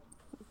care.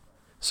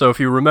 So if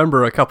you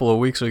remember a couple of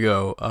weeks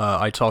ago,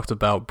 I talked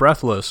about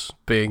Breathless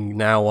being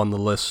now on the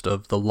list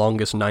of the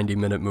longest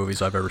 90-minute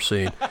movies I've ever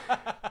seen.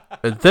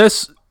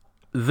 This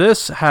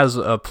has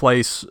a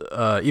place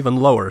even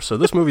lower. So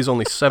this movie's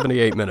only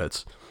 78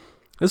 minutes.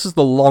 This is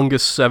the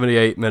longest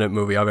 78-minute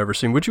movie I've ever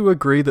seen. Would you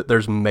agree that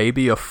there's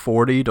maybe a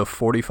 40 to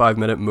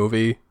 45-minute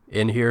movie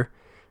in here?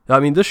 I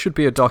mean, this should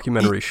be a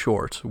documentary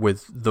short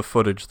with the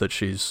footage that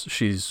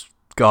she's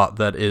got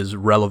that is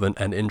relevant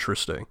and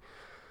interesting.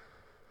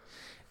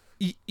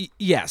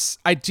 Yes,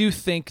 I do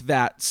think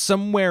that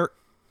somewhere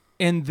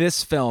in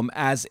this film,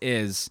 as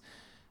is,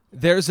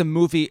 there's a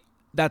movie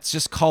that's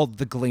just called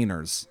The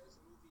Gleaners,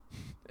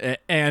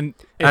 and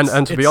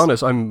to be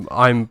honest,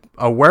 I'm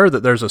aware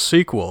that there's a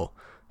sequel.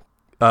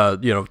 2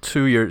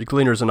 years,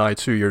 Gleaners and I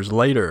 2 years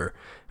later,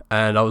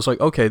 and I was like,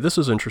 okay, this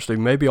is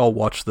interesting. Maybe I'll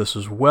watch this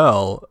as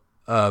well.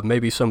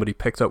 Maybe somebody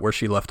picked up where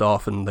she left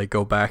off, and they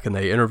go back and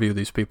they interview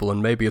these people,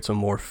 and maybe it's a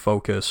more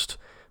focused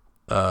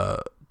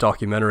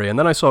documentary. And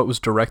then I saw it was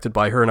directed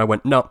by her, and I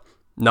went, no,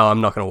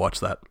 I'm not going to watch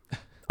that.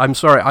 I'm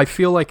sorry. I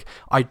feel like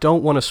I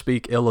don't want to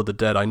speak ill of the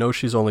dead. I know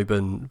she's only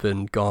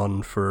been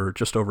gone for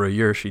just over a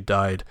year. She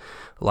died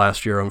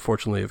last year,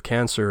 unfortunately, of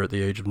cancer at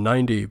the age of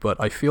 90. But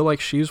I feel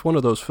like she's one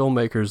of those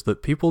filmmakers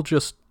that people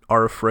just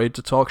are afraid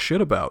to talk shit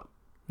about.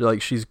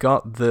 Like, she's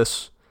got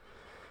this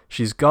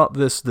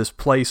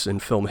place in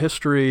film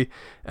history,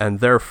 and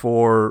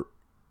therefore,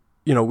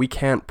 we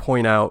can't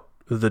point out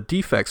the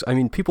defects. I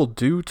mean, people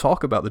do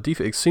talk about the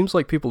defects. It seems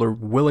like people are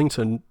willing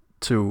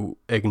to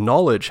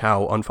acknowledge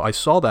how I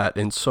saw that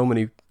in so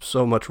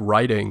much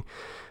writing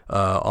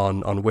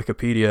on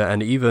Wikipedia,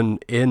 and even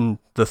in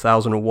the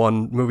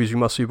 1001 Movies You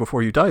Must See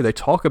Before You Die, they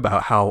talk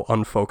about how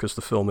unfocused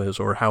the film is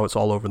or how it's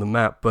all over the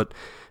map, but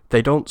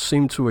they don't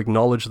seem to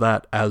acknowledge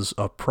that as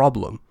a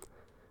problem,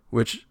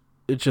 which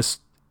it just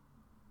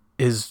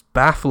is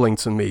baffling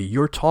to me.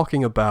 You're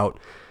talking about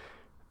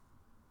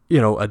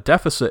a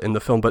deficit in the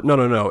film, but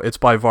no, it's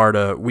by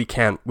Varda. We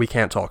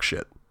can't talk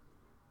shit.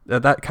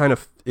 That kind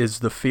of is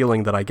the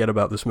feeling that I get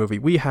about this movie.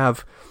 We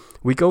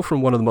go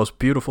from one of the most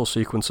beautiful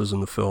sequences in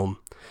the film,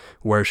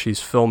 where she's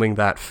filming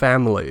that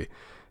family,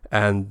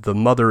 and the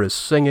mother is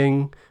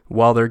singing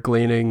while they're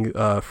gleaning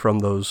from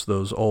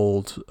those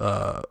old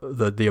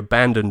the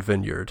abandoned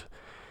vineyard.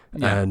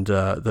 Yeah. And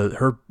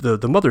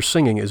the mother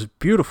singing is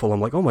beautiful.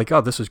 I'm like, oh my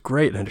god, this is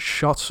great, and it's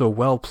shot so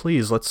well.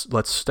 Please,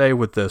 let's stay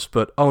with this.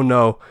 But oh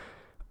no,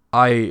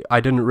 I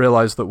didn't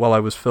realize that while I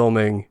was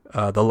filming,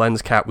 the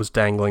lens cap was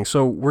dangling.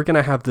 So we're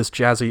gonna have this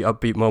jazzy,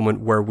 upbeat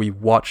moment where we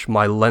watch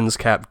my lens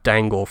cap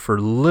dangle for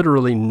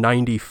literally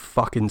 90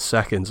 fucking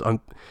seconds.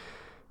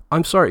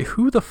 I'm sorry,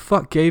 who the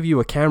fuck gave you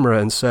a camera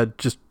and said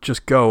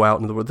just go out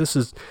into the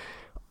world?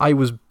 I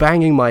was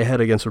banging my head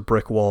against a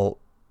brick wall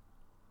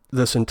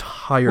this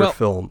entire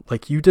film.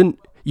 Like, you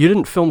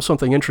didn't film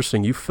something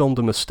interesting, you filmed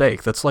a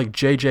mistake. That's like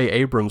J.J.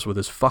 Abrams with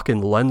his fucking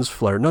lens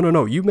flare.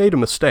 No, you made a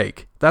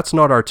mistake. That's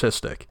not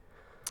artistic.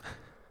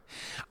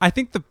 I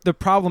think the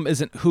problem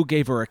isn't who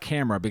gave her a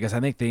camera, because I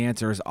think the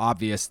answer is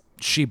obvious.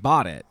 She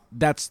bought it.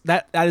 That's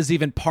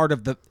even part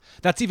of the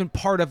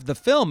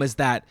film, is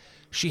that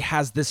she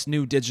has this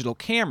new digital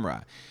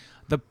camera.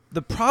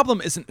 The problem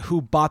isn't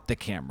who bought the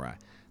camera.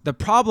 The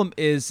problem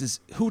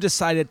is who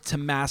decided to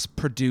mass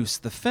produce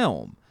the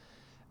film.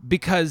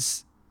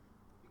 Because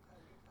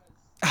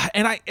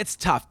it's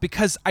tough,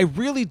 because I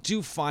really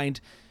do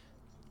find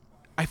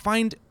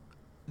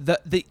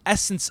the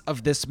essence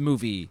of this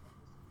movie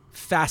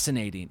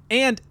fascinating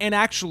and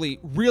actually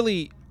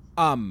really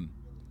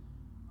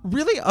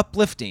really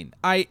uplifting.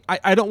 I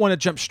don't want to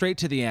jump straight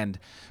to the end,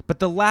 but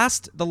the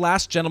last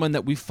gentleman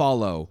that we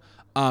follow,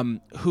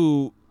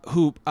 who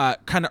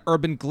kind of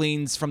urban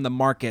gleans from the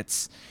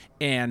markets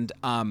and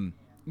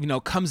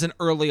comes in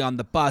early on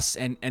the bus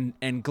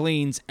and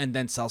gleans and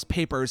then sells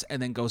papers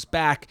and then goes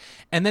back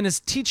and then is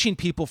teaching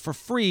people for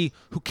free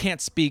who can't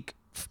speak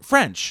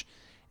French.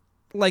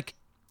 Like,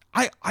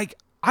 I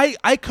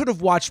could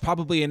have watched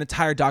probably an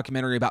entire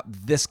documentary about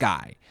this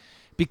guy,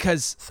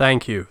 because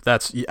thank you.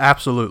 That's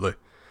absolutely,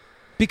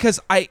 because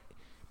I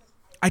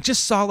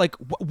just saw like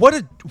what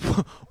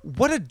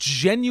a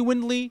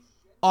genuinely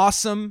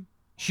awesome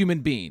human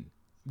being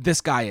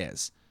this guy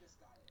is,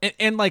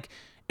 and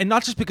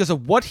not just because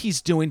of what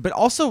he's doing, but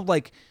also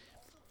like,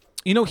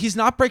 he's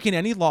not breaking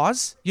any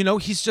laws.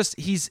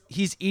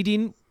 He's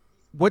eating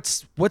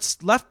what's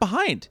left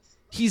behind.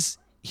 He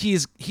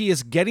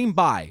is getting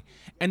by.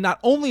 And not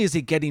only is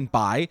he getting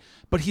by,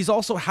 but he's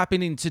also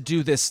happening to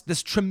do this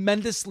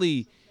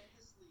tremendously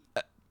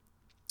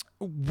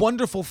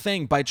wonderful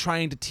thing by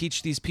trying to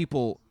teach these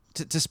people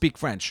to speak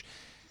French.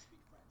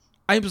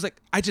 I was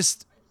like,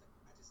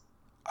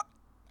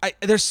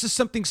 there's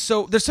something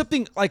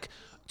like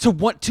to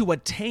want to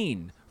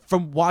attain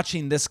from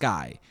watching this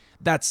guy.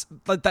 That's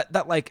like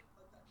that like,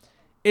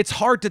 it's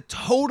hard to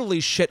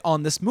totally shit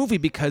on this movie,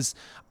 because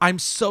I'm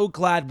so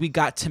glad we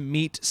got to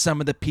meet some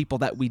of the people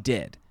that we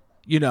did.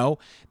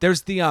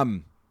 There's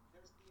the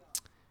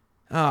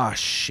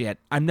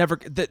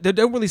they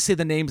don't really say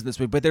the names in this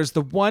movie, but there's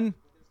the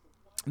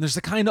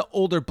kind of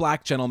older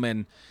black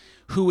gentleman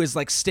who is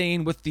like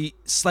staying with the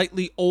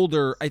slightly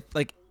older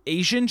like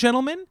Asian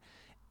gentleman,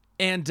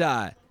 and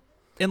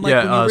when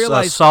you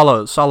realize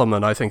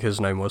Solomon, I think his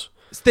name was.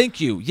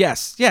 Thank you.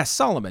 Yes,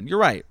 Solomon. You're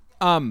right.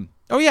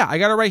 Oh yeah, I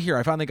got it right here.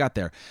 I finally got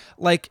there.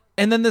 Like,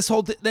 and then this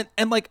whole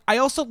and like, I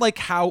also like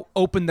how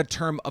open the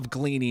term of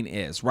gleaning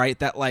is, right?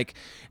 That like,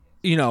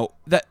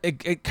 that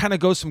it kind of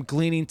goes from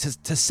gleaning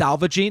to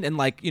salvaging, and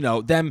like,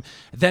 them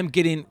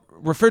getting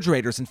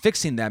refrigerators and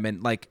fixing them,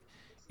 and like,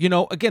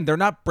 again, they're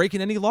not breaking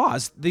any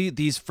laws.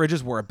 These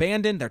fridges were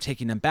abandoned. They're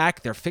taking them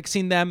back. They're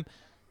fixing them,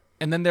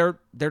 and then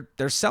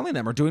they're selling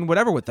them or doing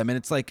whatever with them. And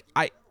it's like,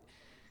 I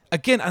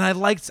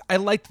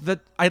liked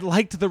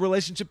the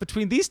relationship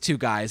between these two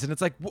guys, and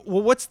it's like,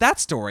 well, what's that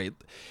story?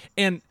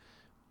 And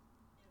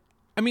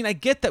I mean, I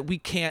get that we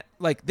can't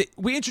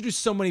we introduce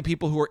so many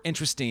people who are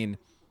interesting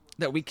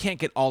that we can't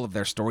get all of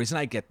their stories, and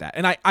I get that,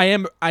 and I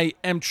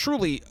am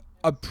truly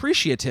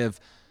appreciative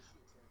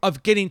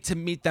of getting to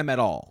meet them at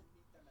all.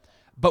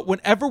 But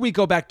whenever we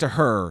go back to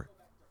her,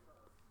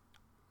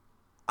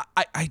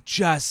 I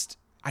just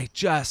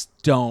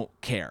don't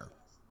care.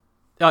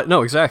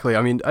 No, exactly.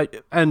 I mean,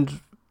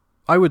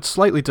 I would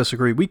slightly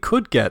disagree. We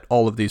could get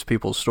all of these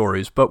people's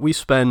stories, but we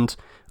spend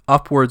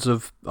upwards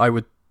of, I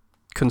would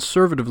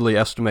conservatively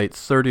estimate,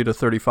 30 to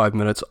 35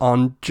 minutes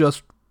on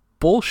just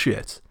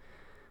bullshit.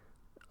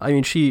 I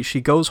mean,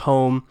 she goes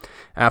home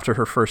after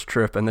her first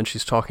trip, and then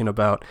she's talking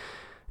about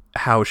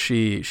how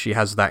she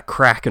has that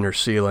crack in her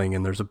ceiling,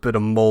 and there's a bit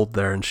of mold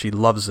there, and she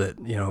loves it.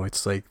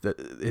 It's like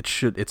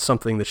it's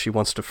something that she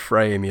wants to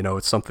frame.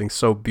 It's something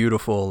so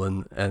beautiful,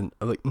 and I'm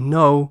like,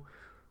 no.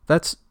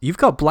 You've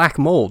got black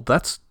mold.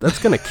 That's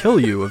going to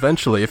kill you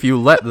eventually if you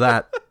let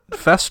that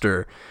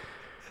fester.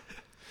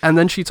 And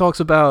then she talks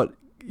about,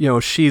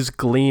 she's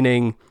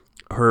gleaning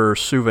her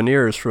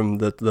souvenirs from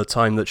the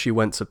time that she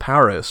went to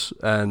Paris.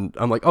 And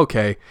I'm like,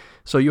 okay,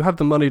 so you have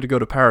the money to go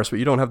to Paris, but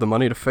you don't have the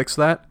money to fix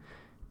that?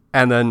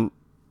 And then,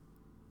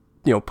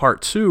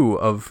 part two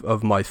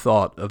of my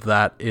thought of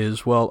that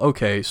is, well,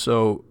 okay,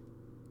 so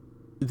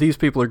these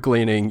people are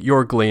gleaning,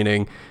 you're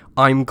gleaning,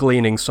 I'm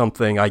gleaning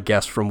something, I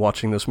guess, from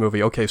watching this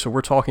movie. Okay, so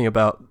we're talking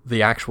about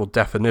the actual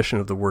definition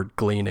of the word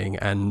gleaning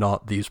and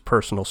not these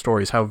personal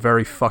stories. How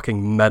very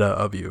fucking meta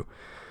of you.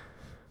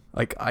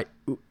 Like, I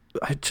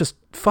just,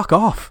 fuck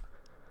off.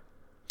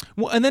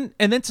 Well, and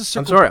then to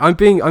circle. I'm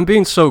sorry, I'm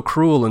being so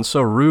cruel and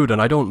so rude,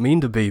 and I don't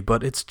mean to be,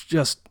 but it's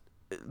just,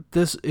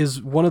 this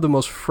is one of the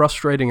most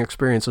frustrating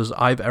experiences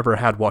I've ever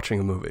had watching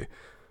a movie.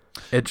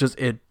 It just,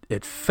 it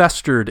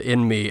festered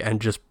in me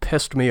and just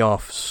pissed me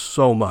off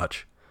so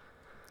much.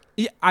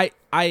 Yeah, I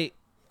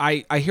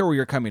hear where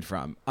you're coming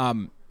from.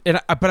 But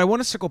I want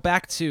to circle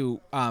back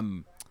to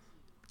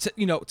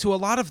to a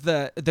lot of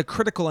the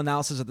critical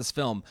analysis of this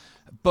film,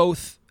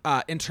 both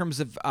in terms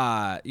of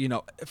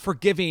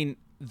forgiving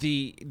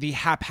the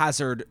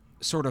haphazard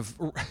sort of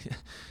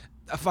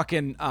a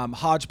fucking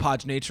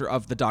hodgepodge nature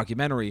of the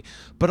documentary,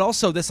 but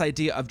also this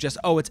idea of just,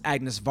 oh, it's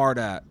Agnes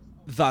Varda,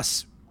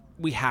 thus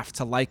we have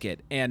to like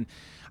it. And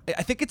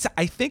I think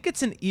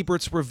it's in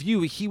Ebert's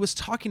review. He was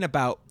talking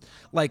about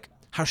like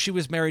how she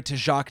was married to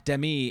Jacques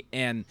Demy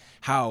and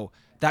how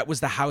that was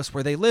the house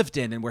where they lived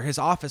in and where his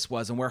office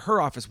was and where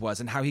her office was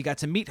and how he got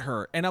to meet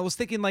her. And I was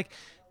thinking, like,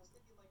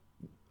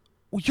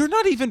 you're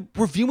not even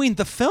reviewing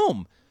the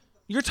film.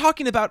 You're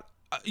talking about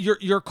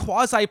your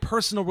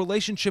quasi-personal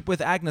relationship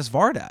with Agnes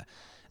Varda.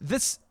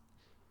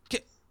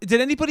 Did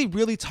anybody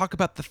really talk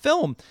about the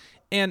film?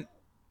 And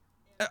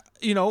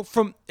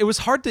it was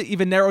hard to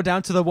even narrow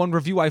down to the one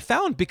review I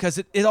found because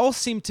it all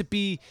seemed to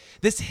be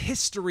this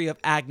history of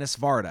Agnes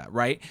Varda,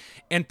 right?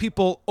 And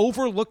people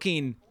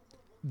overlooking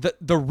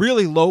the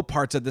really low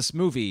parts of this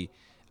movie,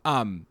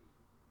 and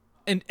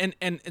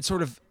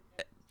sort of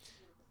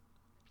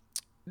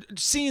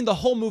seeing the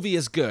whole movie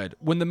as good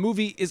when the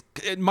movie is,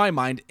 in my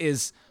mind,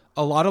 is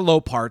a lot of low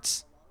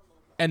parts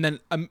and then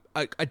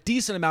a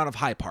decent amount of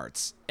high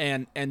parts.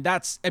 And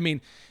that's, I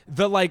mean,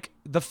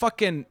 the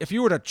fucking, if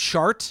you were to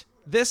chart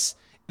this,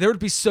 there would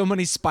be so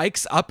many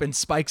spikes up and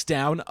spikes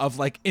down of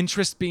like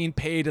interest being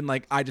paid and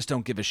like, I just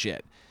don't give a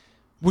shit,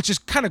 which is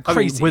kind of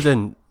crazy. I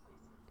mean,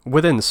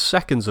 within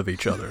seconds of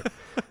each other.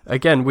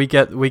 Again, we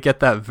get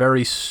that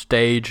very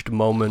staged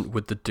moment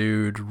with the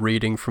dude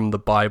reading from the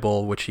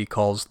Bible, which he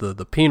calls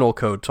the penal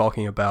code,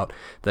 talking about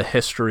the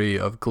history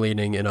of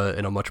gleaning in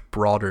a much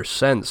broader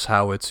sense.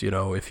 How it's,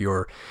 if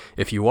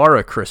you are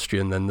a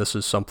Christian, then this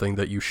is something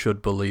that you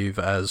should believe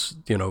as,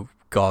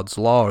 God's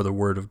law or the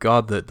word of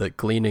God, that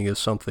gleaning is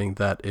something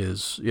that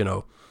is,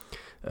 it's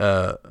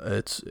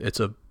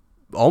a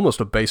almost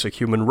a basic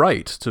human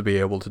right to be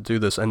able to do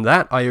this. And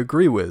that I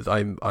agree with.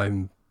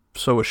 I'm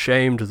so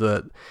ashamed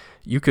that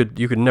you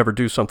could never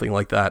do something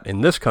like that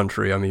in this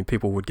country. I mean,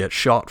 people would get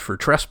shot for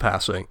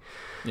trespassing,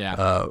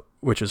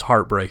 which is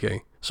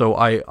heartbreaking. So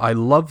I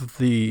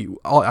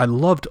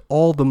loved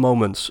all the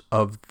moments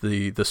of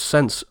the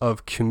sense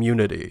of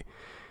community.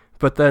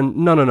 But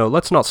then, no,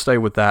 let's not stay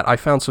with that. I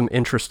found some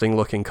interesting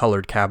looking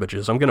colored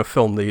cabbages. I'm going to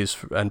film these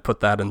and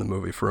put that in the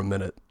movie for a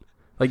minute.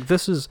 Like,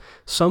 this is,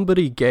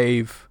 somebody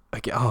gave,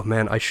 like, oh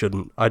man, I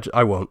shouldn't.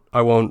 I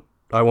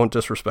won't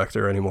disrespect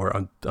her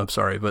anymore. I'm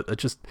sorry, but it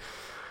just,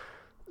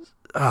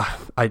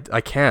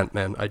 I can't,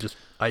 man.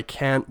 I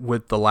can't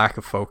with the lack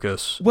of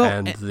focus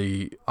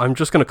I'm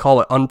just going to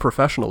call it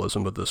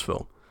unprofessionalism of this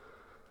film.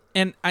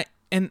 And I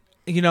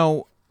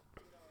know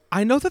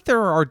that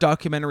there are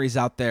documentaries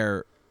out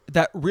there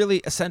that really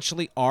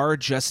essentially are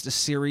just a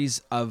series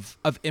of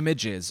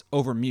images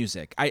over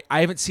music. I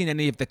haven't seen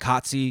any of the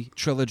Katsi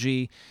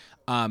trilogy.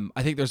 I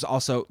think there's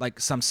also like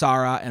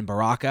Samsara and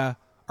Baraka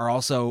are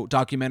also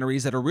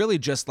documentaries that are really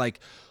just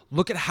like,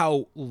 look at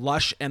how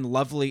lush and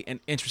lovely and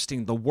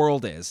interesting the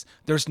world is.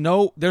 There's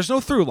no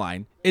through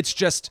line. It's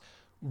just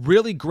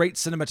really great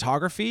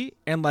cinematography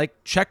and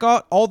like, check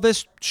out all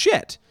this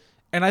shit.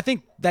 And I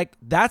think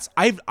that's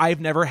I've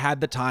never had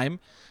the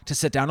time to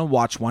sit down and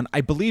watch one.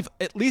 I believe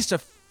at least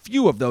a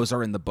few of those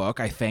are in the book,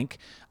 I think.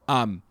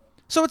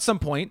 So at some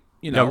point,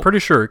 Yeah, I'm pretty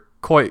sure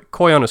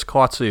Koyanis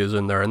Katsi is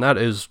in there, and that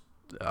is,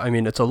 I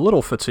mean, it's a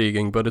little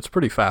fatiguing, but it's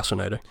pretty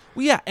fascinating.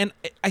 Well, yeah, and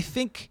I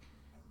think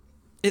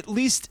at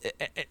least,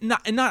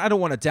 not I don't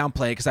want to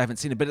downplay it because I haven't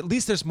seen it, but at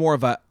least there's more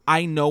of a,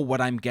 I know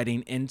what I'm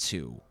getting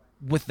into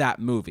with that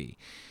movie.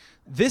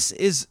 This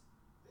is,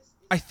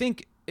 I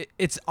think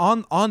it's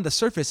on the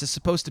surface is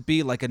supposed to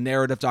be like a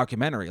narrative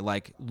documentary.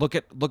 Like, look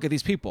at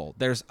these people.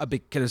 There's a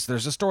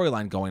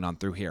storyline going on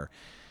through here,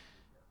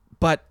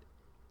 but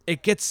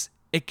it gets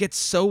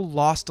so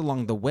lost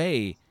along the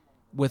way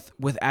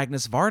with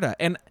Agnes Varda,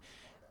 and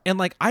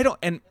like I don't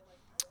and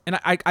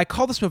I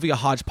called this movie a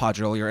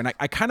hodgepodge earlier, and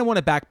I kind of want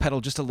to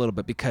backpedal just a little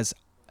bit because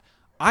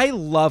I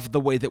love the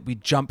way that we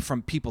jump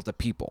from people to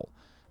people.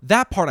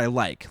 That part I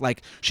like.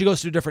 Like, she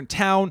goes to a different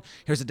town.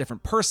 Here's a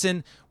different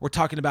person. We're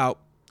talking about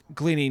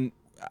gleaning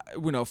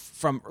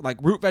from like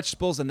root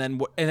vegetables, and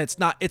then it's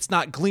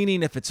not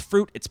gleaning if it's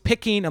fruit, it's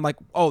picking. I'm like,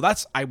 oh,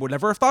 I would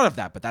never have thought of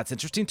that, but that's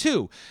interesting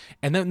too.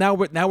 And then now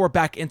we're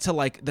back into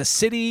like the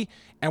city,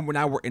 and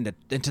we're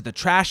into the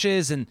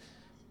trashes, and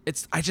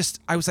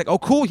I was like, oh,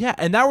 cool, yeah.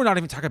 And now we're not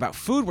even talking about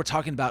food, we're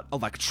talking about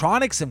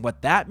electronics and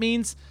what that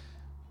means.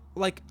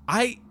 Like,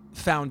 I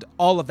found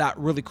all of that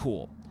really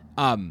cool.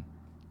 And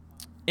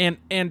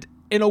in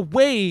a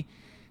way,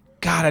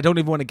 God, I don't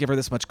even want to give her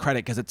this much credit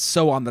because it's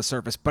so on the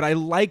surface, but I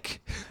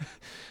like,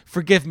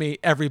 forgive me,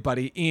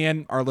 everybody,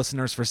 and our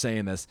listeners for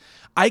saying this.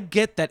 I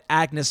get that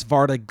Agnes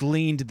Varda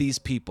gleaned these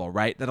people,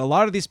 right? That a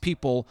lot of these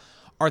people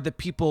are the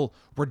people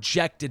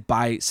rejected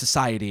by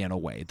society in a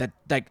way.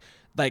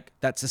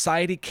 That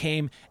society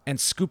came and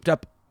scooped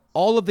up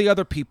all of the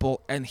other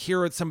people, and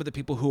here are some of the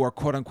people who are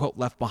quote unquote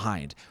left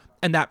behind.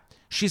 And that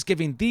she's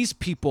giving these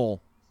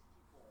people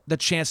the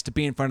chance to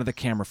be in front of the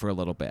camera for a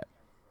little bit.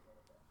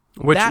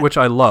 Which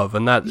I love,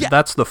 and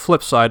that's the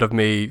flip side of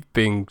me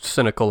being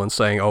cynical and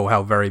saying, "Oh,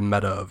 how very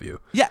meta of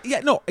you."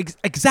 No,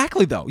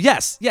 exactly though.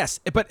 Yes,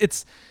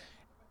 but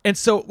and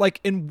so like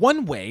in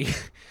one way,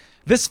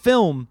 this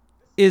film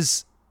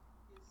is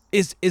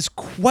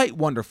quite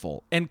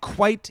wonderful and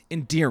quite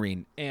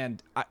endearing,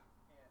 and I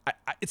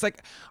it's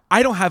like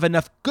I don't have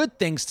enough good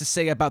things to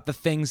say about the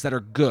things that are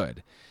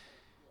good,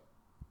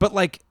 but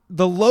like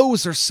the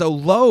lows are so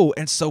low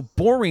and so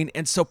boring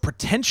and so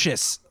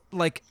pretentious.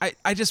 Like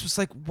I just was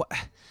like, what?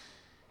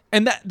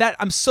 And that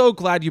I'm so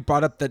glad you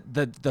brought up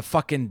the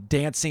fucking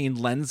dancing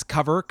lens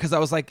cover, because I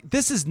was like,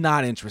 this is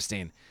not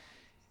interesting.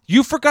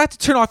 You forgot to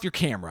turn off your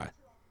camera.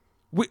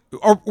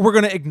 We're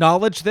gonna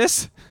acknowledge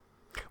this.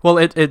 Well,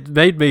 it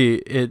made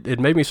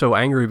me so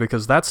angry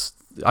because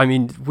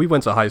we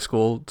went to high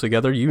school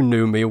together. You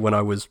knew me when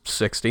I was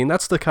 16.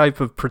 That's the type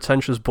of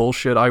pretentious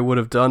bullshit I would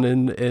have done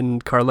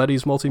in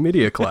Carletti's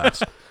multimedia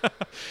class.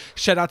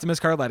 Shout out to Miss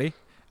Carletti.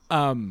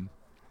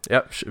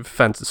 Yep,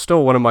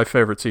 still one of my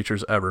favorite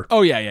teachers ever.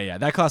 Oh yeah.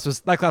 That class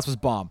was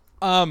bomb.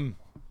 And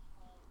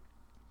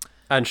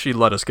she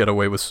let us get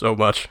away with so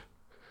much.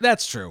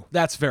 That's true.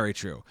 That's very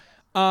true.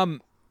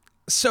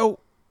 So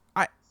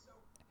I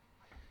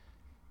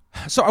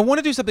want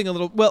to do something a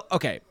little. Well,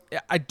 okay.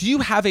 Do you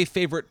have a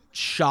favorite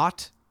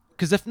shot?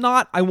 Because if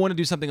not, I want to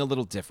do something a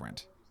little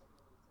different.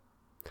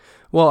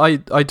 Well,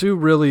 I do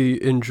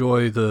really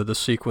enjoy the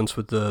sequence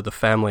with the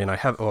family, and I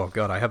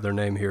have their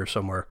name here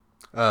somewhere.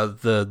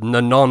 The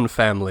Nanon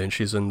family, and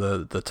she's in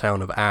the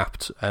town of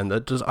Apt, and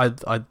it just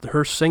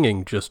her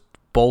singing just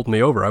bowled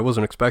me over. I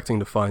wasn't expecting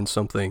to find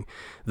something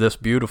this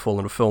beautiful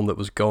in a film that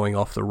was going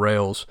off the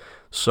rails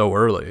so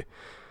early.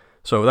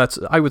 So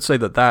I would say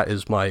that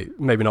is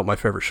maybe not my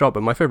favorite shot,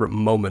 but my favorite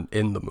moment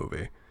in the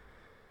movie.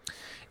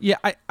 Yeah,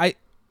 I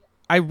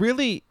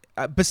really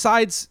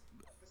besides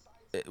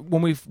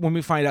when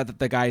we find out that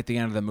the guy at the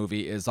end of the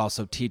movie is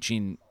also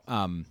teaching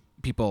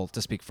people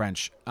to speak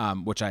French,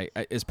 which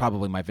is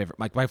probably my favorite.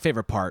 Like my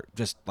favorite part,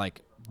 just like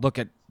look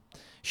at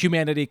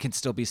humanity can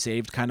still be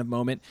saved kind of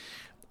moment.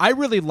 I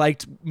really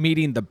liked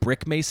meeting the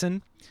brick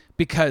mason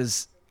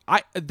because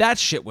that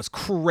shit was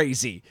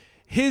crazy.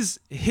 His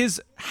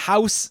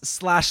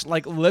house /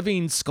 like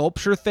living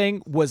sculpture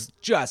thing was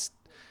just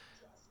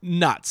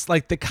nuts.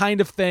 Like the kind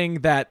of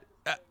thing that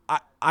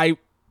I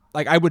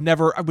would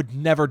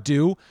never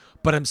do,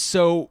 but I'm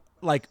so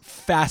like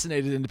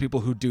fascinated into people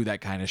who do that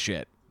kind of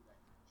shit.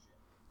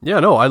 Yeah,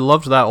 no, I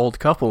loved that old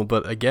couple,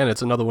 but again,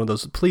 it's another one of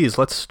those, please,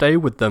 let's stay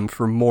with them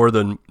for more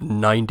than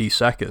 90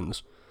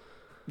 seconds.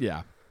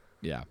 Yeah.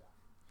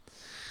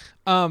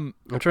 I'm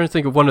trying to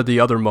think of one of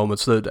the other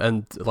moments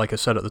and like I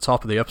said at the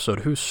top of the episode,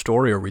 whose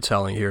story are we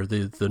telling here?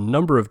 The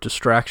number of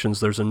distractions.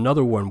 There's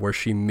another one where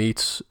she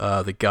meets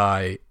the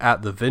guy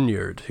at the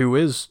vineyard, who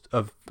is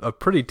a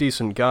pretty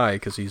decent guy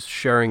because he's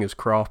sharing his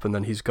crop, and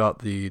then he's got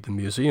the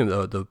museum,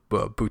 the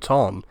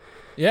Bhutan.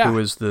 Yeah. Who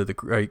is the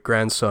great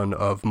grandson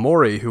of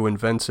Maury, who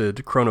invented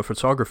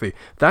chronophotography.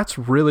 That's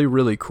really,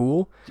 really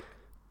cool,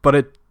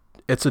 but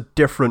it's a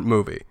different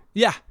movie.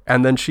 Yeah.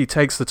 And then she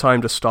takes the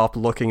time to stop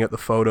looking at the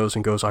photos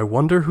and goes, I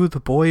wonder who the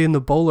boy in the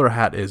bowler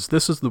hat is.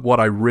 This is what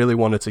I really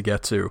wanted to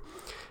get to.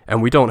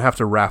 And we don't have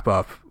to wrap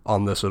up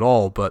on this at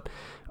all, but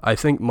I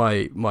think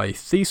my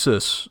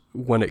thesis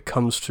when it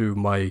comes to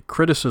my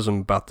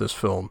criticism about this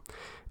film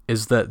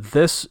is that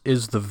this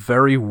is the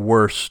very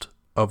worst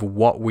of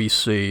what we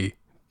see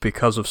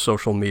because of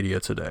social media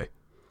today.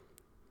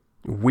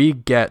 We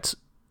get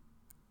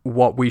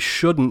what we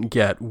shouldn't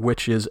get,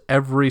 which is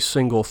every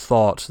single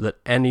thought that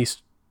any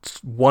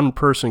one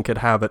person could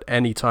have at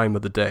any time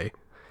of the day.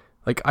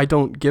 Like, I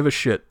don't give a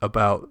shit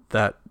about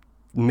that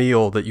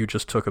meal that you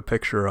just took a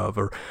picture of,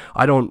 or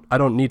I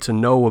don't need to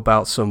know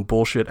about some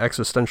bullshit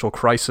existential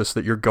crisis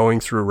that you're going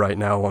through right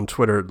now on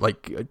Twitter.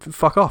 Like,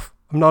 fuck off.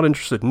 I'm not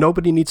interested.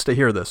 Nobody needs to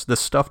hear this.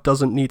 This stuff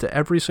doesn't need to...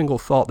 Every single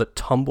thought that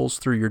tumbles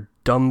through your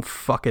dumb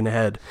fucking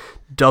head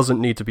doesn't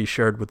need to be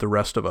shared with the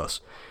rest of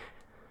us.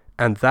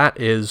 And that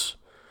is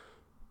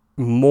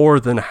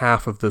more than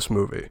half of this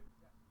movie.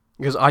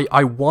 Because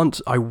I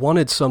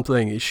wanted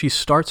something... She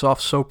starts off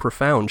so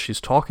profound.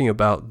 She's talking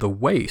about the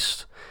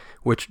waste,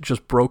 which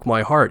just broke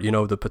my heart.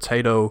 The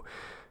potato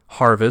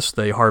harvest,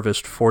 they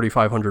harvest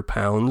 4,500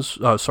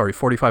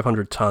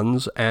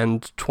 tons,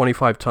 and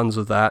 25 tons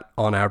of that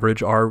on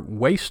average are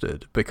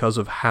wasted because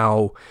of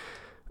how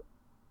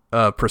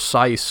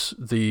precise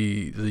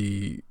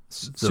the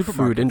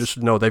food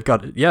industry. No, they've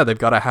got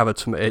to have it.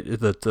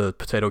 The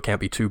potato can't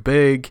be too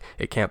big.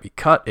 It can't be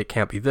cut. It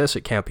can't be this.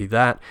 It can't be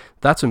that.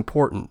 That's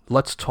important.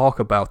 Let's talk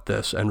about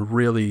this and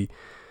really,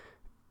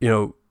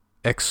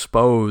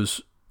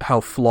 expose how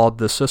flawed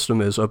this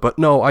system is. But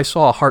no, I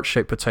saw a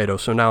heart-shaped potato,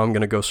 so now I'm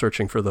going to go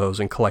searching for those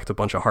and collect a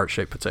bunch of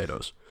heart-shaped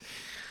potatoes.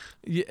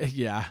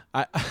 Yeah.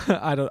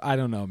 I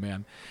don't know,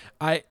 man.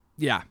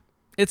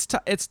 It's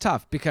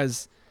tough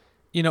because,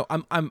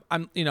 I'm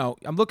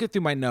looking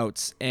through my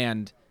notes,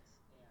 and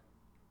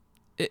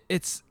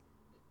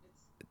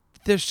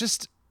there's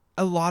just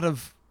a lot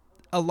of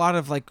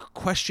like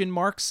question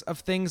marks of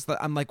things that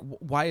I'm like,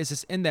 why is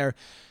this in there?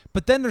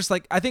 But then there's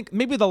like, I think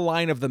maybe the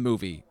line of the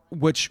movie,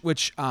 which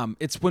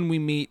it's when we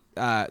meet,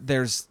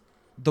 there's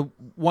the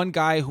one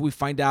guy who we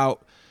find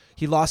out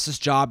he lost his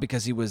job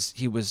because he was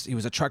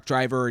a truck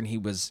driver, and he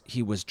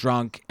was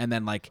drunk, and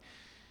then like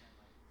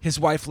his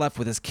wife left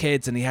with his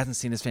kids, and he hasn't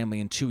seen his family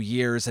in 2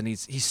 years, and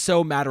he's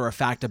so matter of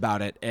fact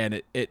about it,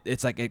 and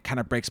it's like, it kind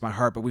of breaks my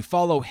heart. But we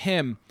follow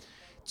him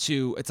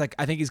to, it's like,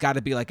 I think he's got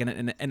to be like in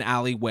an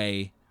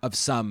alleyway of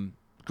some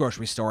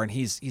grocery store, and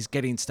he's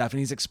getting stuff, and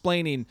he's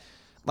explaining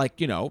like,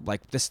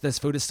 like this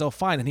food is still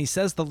fine, and he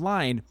says the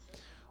line,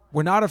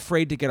 "We're not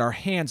afraid to get our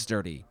hands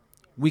dirty.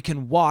 We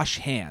can wash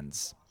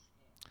hands."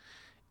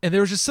 And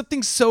there was just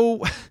something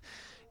so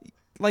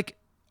like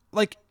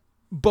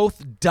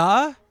both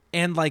duh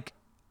and like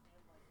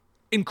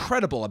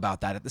incredible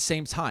about that at the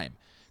same time.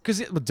 Because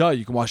duh,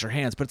 you can wash your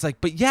hands, but it's like,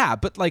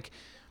 but like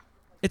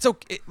it's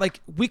okay. Like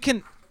we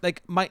can,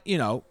 like,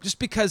 just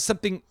because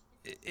something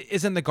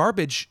is in the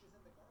garbage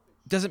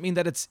doesn't mean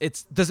that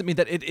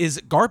it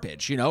is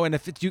garbage, and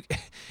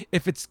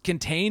if it's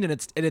contained and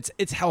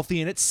it's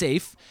healthy and it's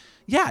safe,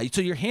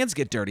 so your hands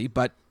get dirty,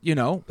 but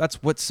that's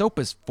what soap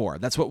is for.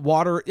 That's what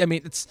water. I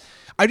mean,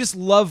 I just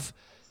love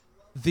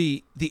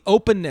the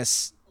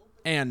openness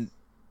and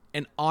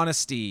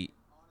honesty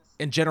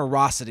and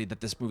generosity that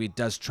this movie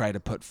does try to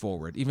put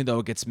forward, even though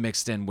it gets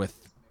mixed in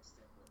with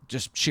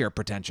just sheer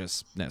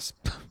pretentiousness.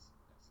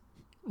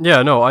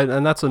 Yeah, no,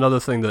 and that's another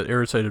thing that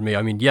irritated me.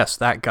 I mean, yes,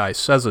 that guy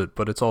says it,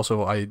 but it's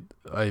also,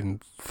 I'm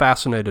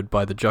fascinated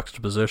by the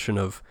juxtaposition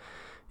of,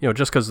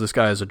 just because this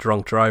guy is a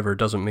drunk driver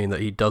doesn't mean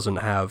that he doesn't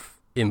have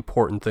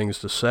important things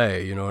to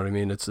say, you know what I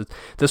mean?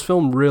 This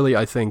film really,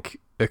 I think,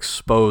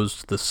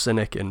 exposed the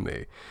cynic in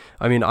me.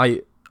 I mean,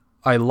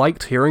 I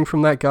liked hearing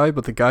from that guy,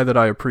 but the guy that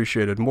I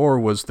appreciated more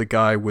was the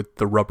guy with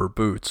the rubber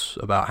boots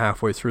about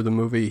halfway through the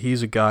movie.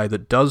 He's a guy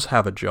that does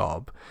have a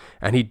job,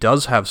 and he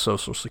does have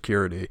Social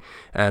Security,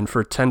 and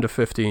for 10 to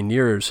 15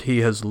 years, he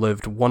has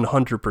lived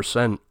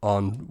 100%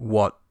 on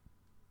what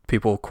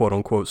people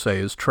quote-unquote say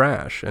is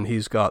trash, and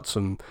he's got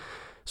some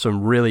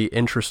really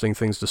interesting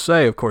things to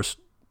say. Of course,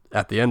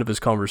 at the end of his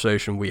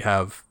conversation, we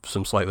have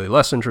some slightly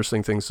less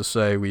interesting things to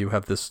say. We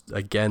have this,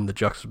 again, the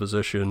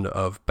juxtaposition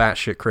of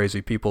batshit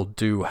crazy people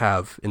do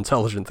have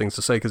intelligent things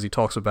to say, because he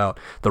talks about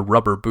the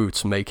rubber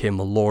boots make him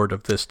a lord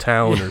of this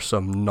town or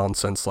some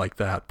nonsense like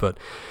that. But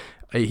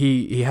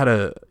he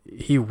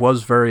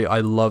was very, I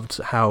loved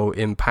how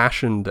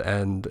impassioned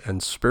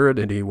and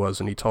spirited he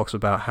was, and he talks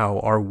about how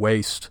our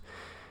waste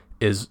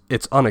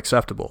it's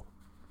unacceptable.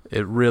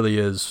 It really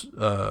is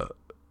a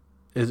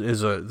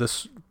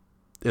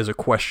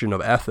question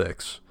of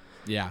ethics.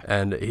 Yeah.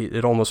 And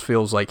it almost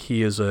feels like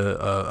he is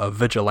a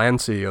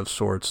vigilante of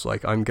sorts.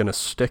 Like, I'm going to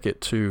stick it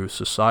to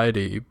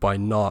society by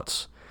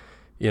not,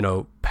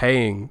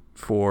 paying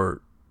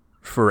for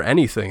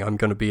anything. I'm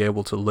going to be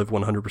able to live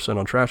 100%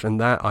 on trash. And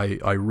that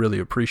I really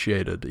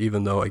appreciated,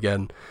 even though,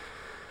 again,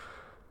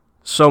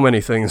 so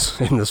many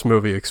things in this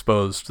movie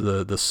exposed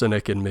the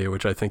cynic in me,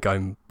 which I think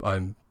I'm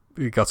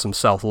got some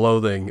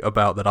self-loathing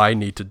about, that I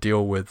need to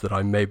deal with, that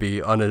I may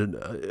be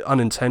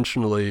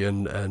unintentionally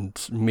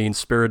and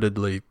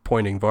mean-spiritedly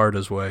pointing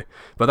Varda's way.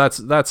 But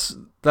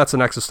that's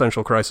an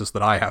existential crisis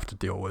that I have to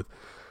deal with.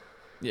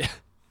 Yeah,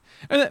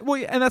 and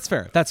that's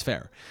fair. That's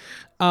fair.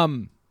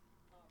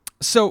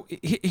 So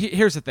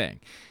here's the thing.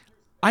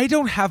 I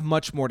don't have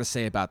much more to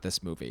say about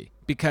this movie,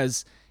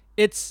 because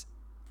it's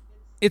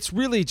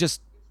really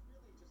just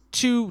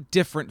two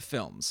different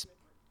films.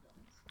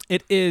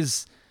 It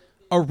is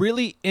a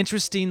really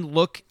interesting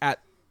look at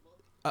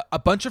a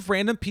bunch of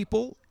random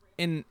people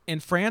in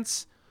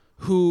France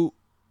who,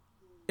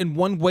 in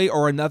one way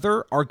or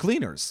another, are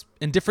gleaners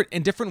in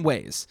different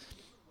ways.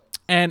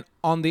 And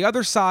on the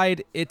other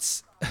side,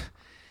 it's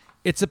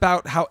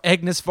about how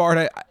Agnes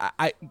Varda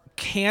I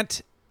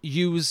can't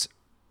use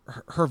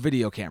her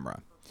video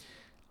camera,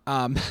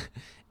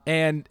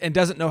 and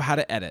doesn't know how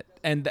to edit,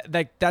 and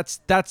that's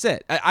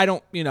it. I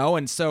don't,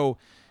 and so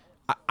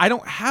I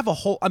don't have a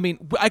whole. I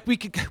mean, we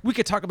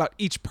could talk about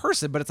each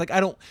person, but it's like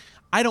I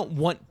don't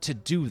want to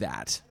do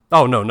that.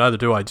 Oh no, neither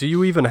do I. Do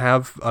you even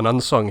have an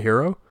unsung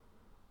hero?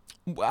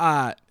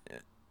 I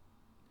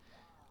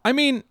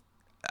mean,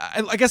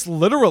 I guess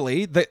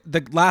literally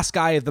the last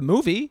guy of the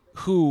movie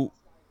who,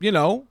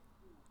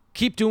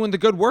 keep doing the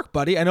good work,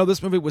 buddy. I know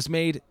this movie was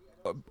made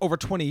over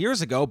 20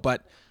 years ago,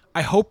 but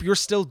I hope you're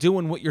still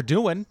doing what you're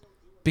doing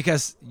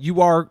because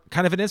you are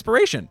kind of an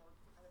inspiration.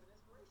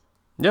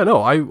 Yeah,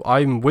 no,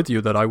 I'm with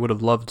you that I would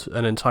have loved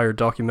an entire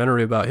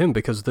documentary about him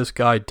because this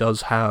guy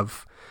does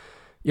have,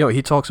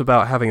 he talks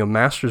about having a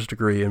master's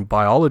degree in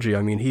biology.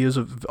 I mean, he is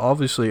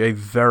obviously a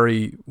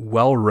very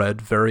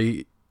well-read,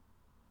 very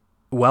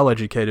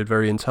well-educated,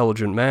 very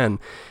intelligent man.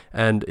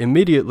 And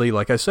immediately,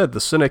 like I said, the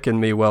cynic in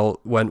me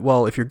went,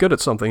 well, if you're good at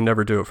something,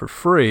 never do it for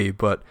free.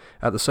 But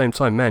at the same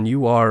time, man,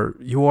 you are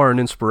an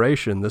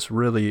inspiration. This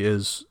really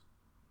is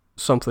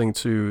something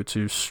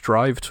to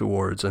strive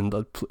towards,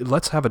 and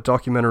let's have a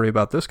documentary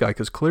about this guy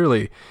because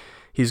clearly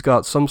he's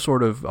got some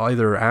sort of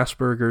either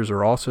Asperger's or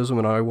autism,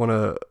 and I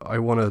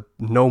want to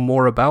know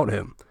more about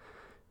him.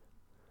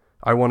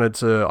 My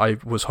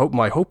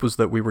hope was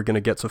that we were going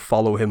to get to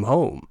follow him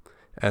home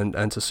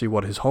and to see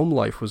what his home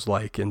life was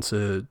like, and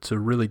to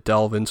really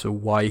delve into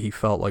why he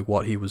felt like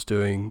what he was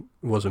doing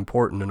was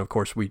important. And of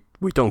course we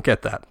don't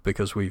get that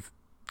because we've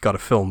got to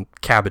film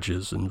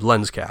cabbages and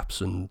lens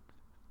caps and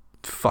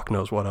fuck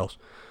knows what else.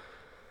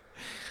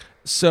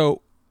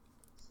 So,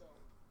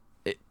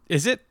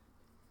 is it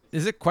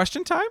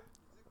question time?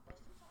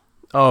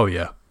 Oh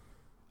yeah.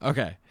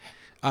 Okay.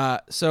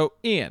 So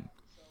Ian,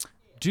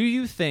 do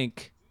you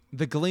think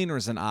the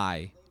Gleaners and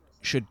I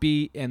should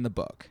be in the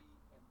book?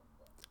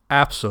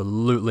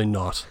 Absolutely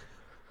not.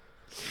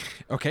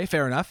 Okay,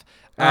 fair enough.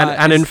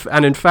 And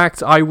in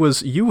fact,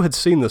 you had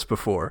seen this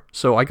before,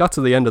 so I got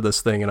to the end of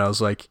this thing and I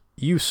was like,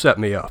 you set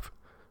me up.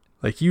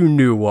 Like, you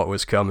knew what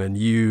was coming,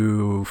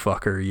 you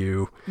fucker,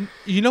 you.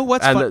 You know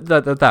what's and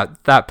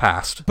that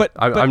passed. But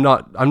I'm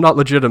not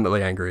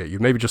legitimately angry at you,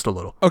 maybe just a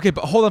little. Okay,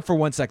 but hold on for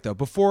 1 sec though.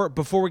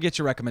 Before we get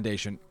your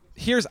recommendation,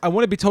 I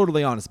want to be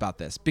totally honest about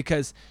this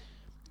because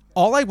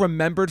all I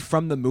remembered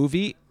from the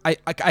movie, I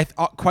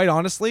quite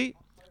honestly,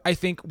 I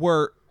think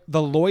were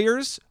the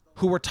lawyers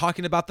who were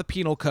talking about the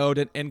penal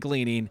code and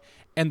gleaning,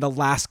 and the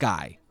last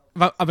guy.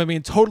 I'm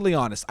being totally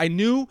honest. I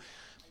knew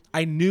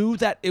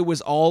that it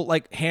was all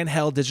like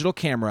handheld digital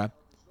camera,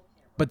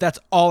 but that's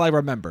all I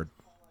remembered.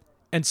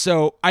 And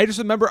so I just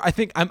remember, I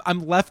think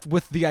I'm left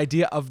with the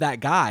idea of that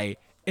guy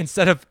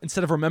instead of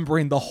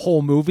remembering the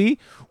whole movie,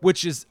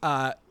 which is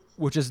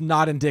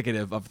not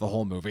indicative of the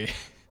whole movie.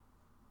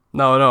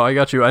 No, I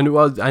got you.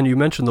 And you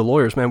mentioned the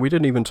lawyers, man. We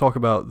didn't even talk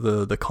about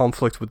the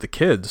conflict with the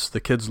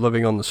kids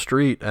living on the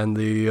street, and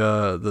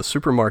the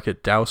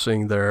supermarket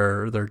dousing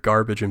their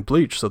garbage in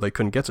bleach so they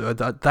couldn't get to it.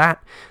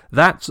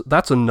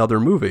 That's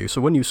another movie.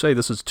 So when you say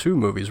this is 2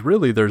 movies,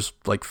 really there's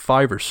like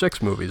 5 or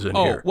 6 movies in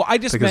here. Oh, well, I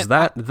just because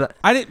meant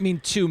I didn't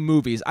mean 2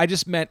 movies. I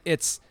just meant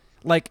it's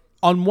like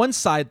on one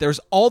side there's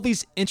all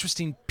these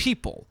interesting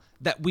people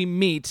that we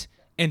meet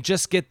and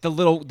just get the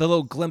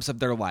little glimpse of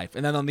their life,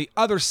 and then on the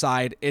other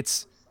side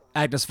it's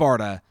Agnes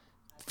Varda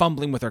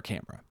fumbling with her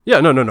camera. Yeah,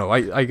 no.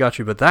 I got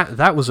you. But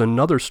that was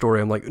another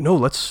story. I'm like, no,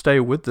 let's stay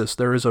with this.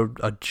 There is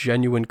a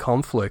genuine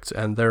conflict,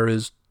 and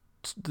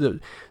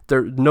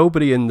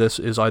nobody in this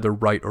is either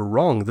right or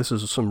wrong. This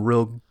is some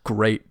real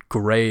great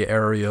gray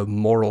area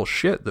moral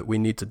shit that we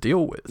need to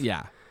deal with.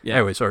 Yeah.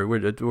 Anyway, sorry,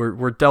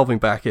 we're delving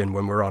back in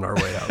when we're on our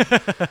way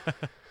out.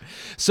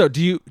 So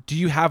do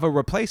you have a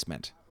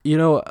replacement?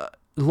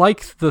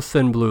 Like the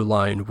Thin Blue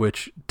Line,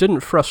 which didn't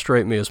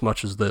frustrate me as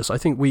much as this, I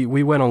think we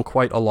went on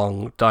quite a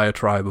long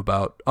diatribe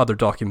about other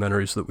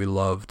documentaries that we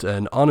loved,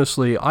 and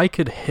honestly, I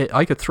could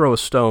throw a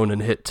stone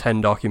and hit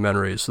 10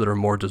 documentaries that are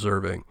more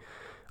deserving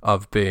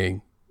of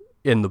being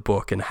in the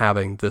book and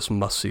having this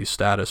must-see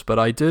status, but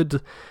I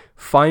did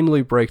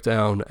finally break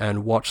down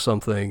and watch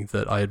something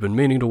that I had been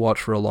meaning to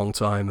watch for a long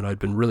time, and I'd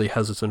been really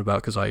hesitant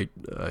about because I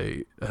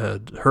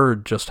had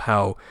heard just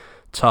how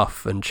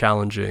tough and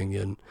challenging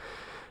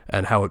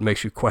and how it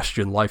makes you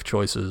question life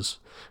choices.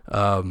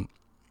 And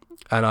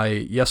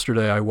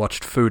yesterday I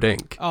watched Food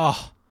Inc.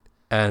 Oh.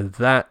 And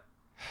that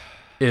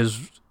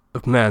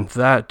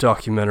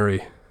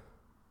documentary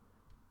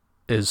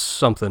is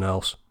something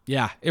else.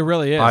 Yeah, it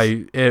really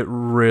is. It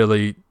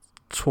really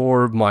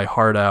tore my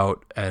heart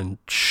out and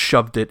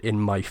shoved it in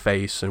my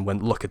face and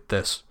went, look at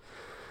this.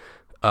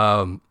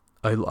 I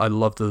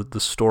love the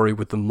story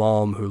with the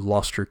mom who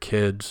lost her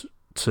kids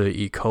to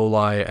E.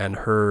 coli and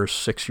her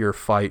 6-year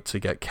fight to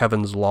get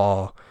Kevin's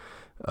Law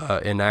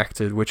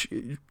enacted, which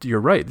you're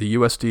right, the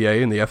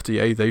USDA and the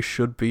FDA, they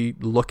should be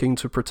looking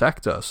to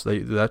protect us.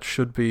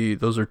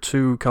 Those are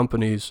 2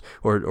 companies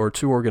or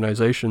 2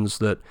 organizations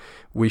that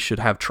we should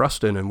have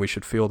trust in and we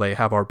should feel they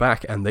have our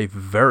back, and they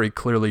very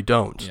clearly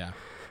don't. Yeah.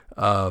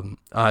 I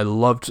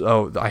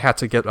had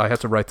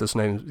to write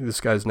this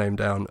guy's name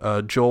down.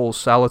 Joel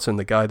Salatin,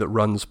 the guy that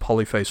runs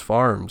Polyface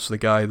Farms, the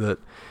guy that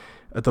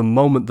at the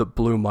moment that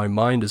blew my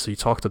mind is he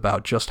talked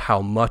about just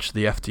how much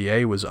the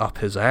FDA was up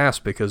his ass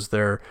because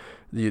they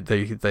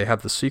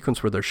have the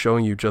sequence where they're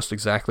showing you just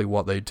exactly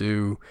what they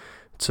do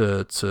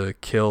to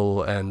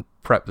kill and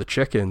prep the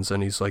chickens,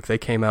 and he's like, they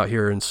came out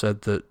here and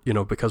said that,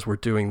 because we're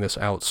doing this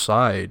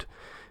outside,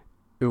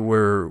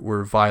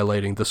 we're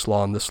violating this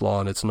law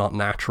and it's not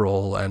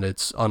natural and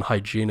it's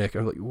unhygienic.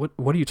 I'm like,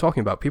 what are you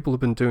talking about? People have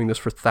been doing this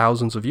for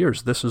thousands of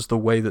years. This is the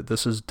way that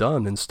this is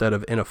done, instead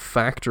of in a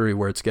factory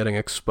where it's getting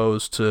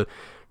exposed to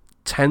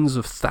tens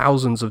of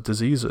thousands of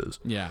diseases.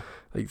 Yeah.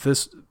 Like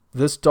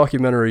this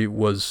documentary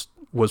was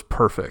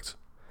perfect.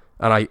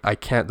 And I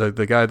can't,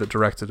 the guy that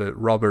directed it,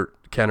 Robert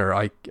Kenner,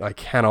 I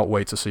cannot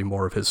wait to see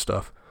more of his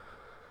stuff.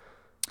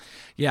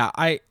 Yeah,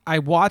 I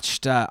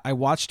watched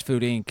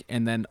Food Inc.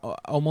 and then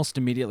almost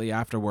immediately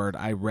afterward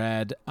I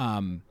read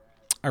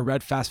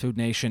Fast Food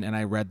Nation and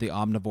I read The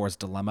Omnivore's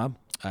Dilemma,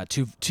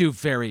 two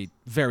very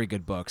very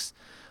good books,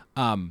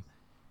 and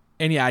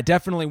yeah, I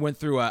definitely went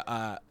through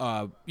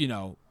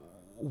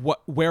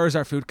where is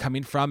our food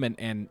coming from,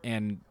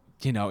 and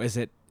is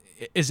it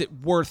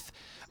worth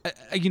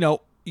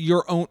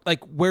your own,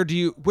 like, where do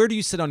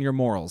you sit on your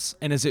morals,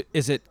 and is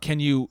it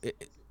can you.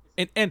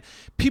 And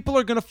people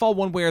are going to fall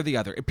one way or the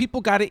other. People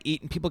got to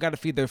eat and people got to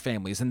feed their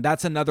families. And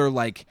that's another,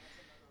 like,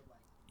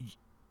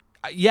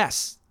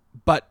 yes,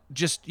 but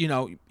just,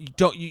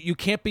 you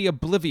can't be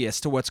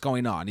oblivious to what's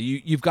going on.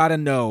 You've got to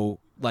know,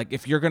 like,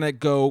 if you're going to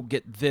go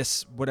get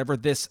this, whatever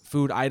this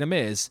food item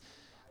is,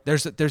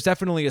 there's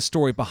definitely a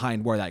story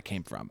behind where that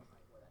came from.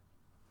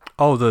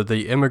 Oh,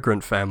 the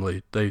immigrant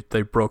family,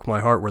 they broke my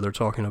heart, where they're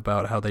talking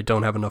about how they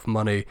don't have enough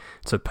money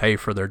to pay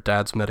for their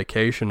dad's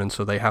medication, and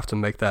so they have to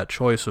make that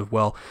choice of,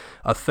 well,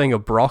 a thing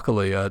of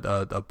broccoli,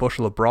 a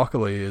bushel of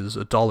broccoli is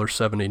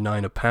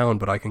 $1.79 a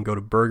pound, but I can go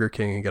to Burger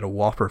King and get a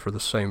Whopper for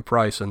the same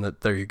price, and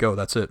there you go,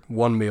 that's it,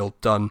 one meal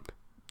done,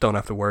 don't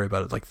have to worry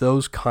about it. Like,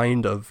 those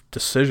kind of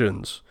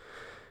decisions,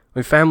 I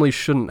mean, families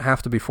shouldn't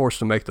have to be forced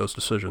to make those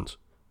decisions.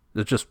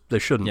 They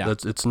shouldn't. Yeah.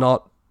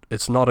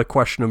 It's not a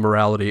question of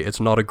morality. It's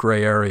not a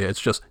gray area. It's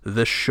just,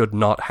 this should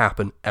not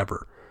happen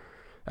ever.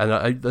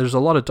 And there's a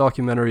lot of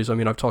documentaries. I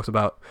mean, I've talked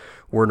about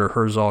Werner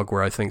Herzog,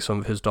 where I think some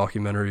of his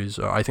documentaries,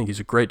 I think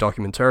he's a great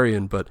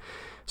documentarian, but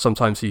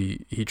sometimes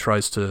he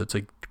tries to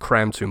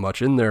cram too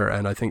much in there.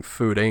 And I think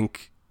Food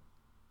Inc.,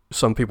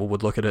 some people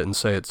would look at it and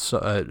say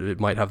it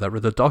might have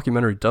that. The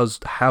documentary does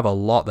have a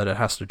lot that it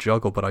has to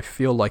juggle, but I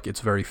feel like it's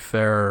very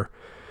fair.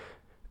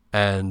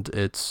 And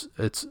it's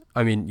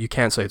I mean, you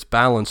can't say it's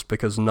balanced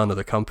because none of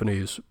the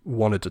companies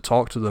wanted to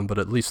talk to them, but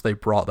at least they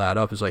brought that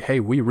up. It's like,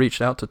 hey, we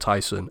reached out to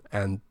Tyson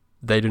and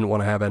they didn't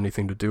want to have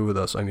anything to do with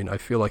us. I mean, I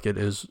feel like it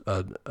is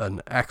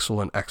an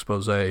excellent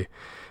expose.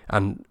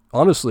 And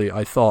honestly,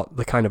 I thought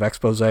the kind of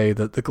expose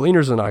that the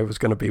Gleaners and I was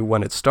going to be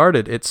when it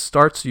started, it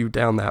starts you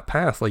down that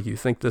path. Like, you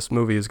think this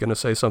movie is going to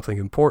say something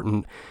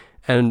important,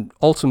 and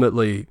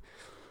ultimately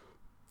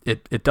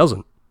it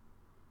doesn't.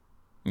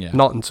 Yeah.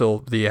 Not until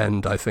the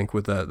end, I think,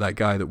 with that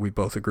guy that we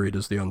both agreed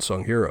is the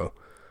unsung hero.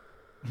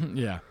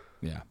 Yeah.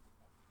 Yeah.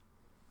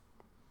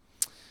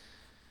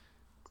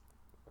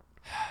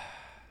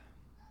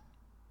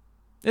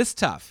 It's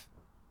tough.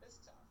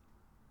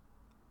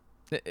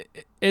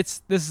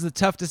 This is a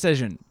tough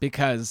decision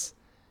because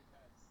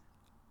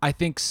I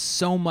think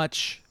so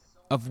much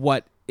of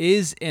what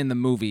is in the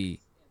movie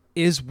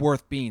is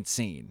worth being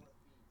seen.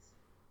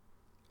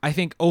 I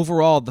think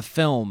overall the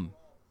film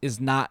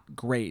is not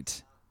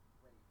great.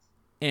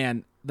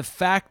 And the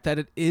fact that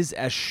it is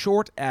as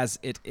short as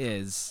it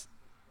is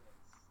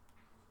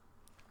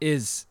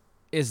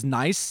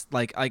nice.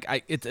 Like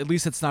it's, at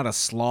least it's not a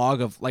slog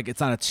of, like, it's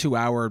not a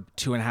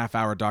 2.5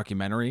 hour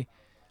documentary.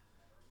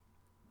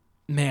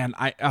 Man,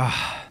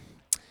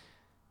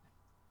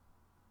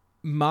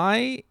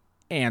 my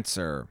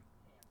answer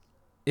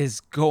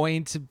is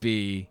going to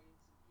be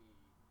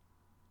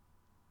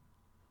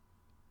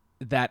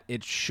that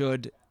it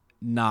should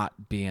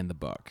not be in the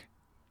book.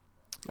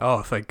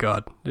 Oh, thank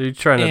God! You're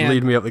trying to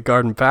lead me up the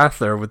garden path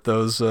there with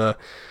those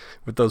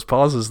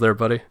pauses there,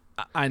 buddy.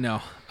 I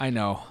know.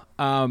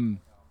 And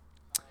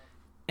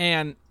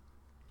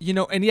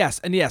yes,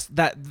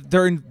 that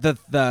during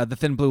the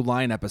Thin Blue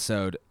Line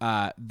episode,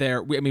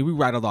 we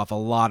rattled off a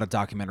lot of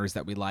documentaries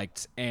that we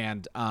liked,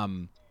 and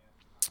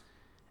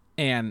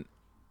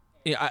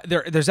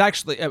there's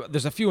actually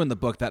there's a few in the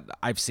book that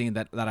I've seen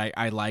that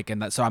I like,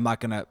 and that, so I'm not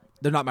gonna,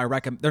 they're not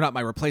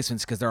my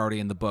replacements because they're already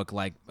in the book,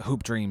 like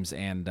Hoop Dreams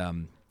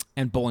and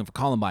Bowling for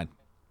Columbine.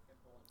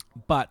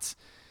 But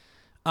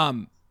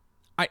I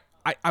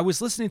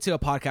was listening to a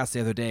podcast the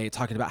other day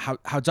talking about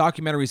how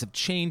documentaries have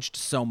changed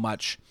so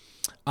much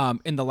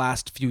in the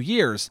last few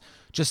years.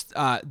 Just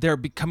they're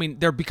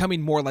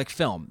becoming more like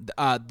film.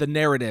 The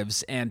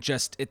narratives, and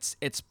just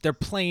they're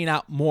playing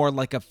out more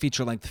like a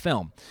feature length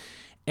film.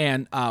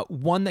 And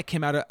one that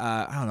came out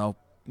I don't know,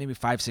 maybe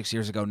 5-6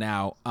 years ago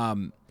now,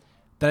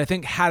 that I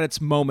think had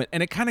its moment,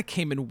 and it kind of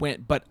came and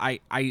went, but I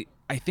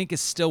think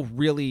is still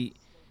really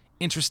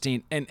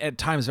interesting and at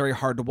times very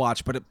hard to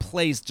watch, but it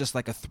plays just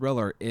like a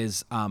thriller,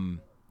 is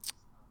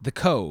The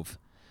Cove,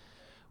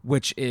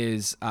 which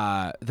is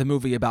the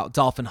movie about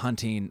dolphin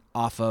hunting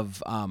off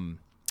of an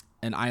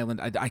island.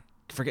 I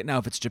forget now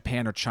if it's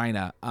Japan or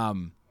China.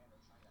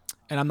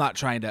 And I'm not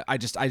trying to. I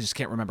just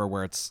can't remember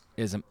where it's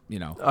is.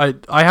 I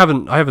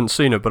haven't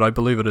seen it, but I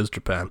believe it is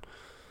Japan.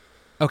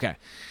 Okay.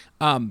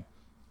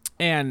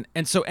 And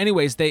so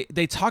anyways,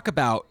 they talk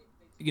about,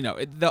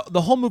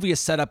 the whole movie is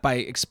set up by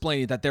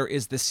explaining that there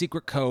is this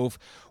secret cove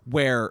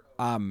where,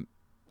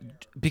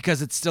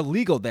 because it's still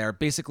legal there,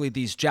 basically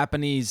these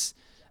Japanese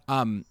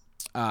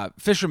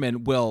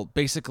fishermen will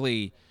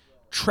basically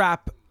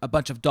trap a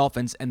bunch of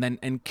dolphins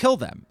and kill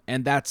them,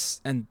 and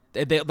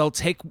they'll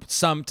take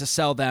some to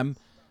sell them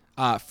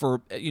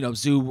for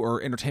zoo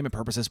or entertainment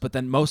purposes, but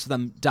then most of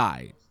them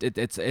die.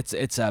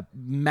 It's a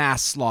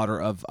mass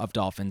slaughter of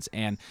dolphins,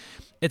 and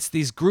it's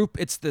the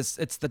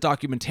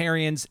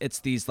documentarians, it's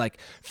these like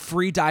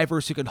free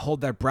divers who can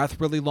hold their breath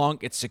really long,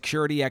 it's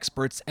security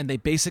experts, and they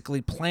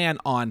basically plan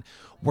on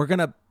we're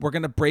gonna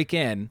break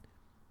in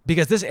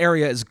because this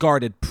area is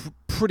guarded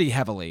pretty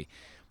heavily.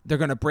 They're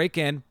gonna break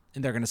in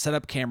and they're gonna set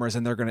up cameras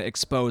and they're gonna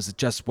expose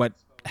just what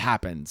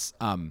happens.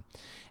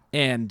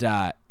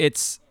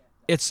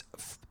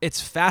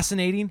 It's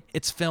fascinating.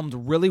 It's filmed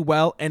really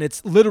well, and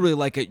it's literally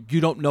like you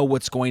don't know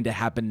what's going to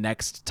happen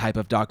next type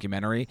of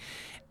documentary.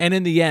 And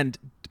in the end,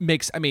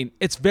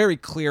 it's very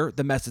clear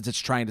the message it's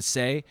trying to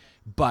say,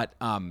 but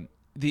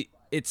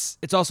it's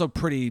also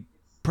pretty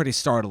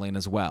startling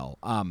as well.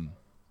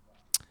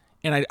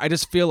 And I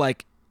just feel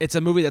like it's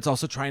a movie that's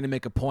also trying to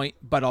make a point,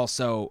 but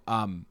also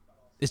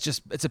it's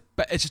just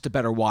a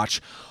better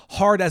watch.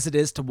 Hard as it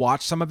is to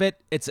watch some of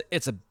it, it's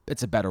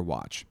a better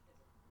watch.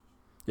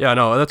 Yeah,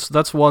 no,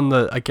 that's one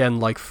that, again,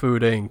 like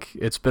Food Inc.,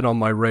 it's been on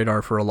my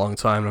radar for a long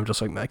time, and I'm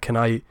just like, man, can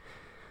I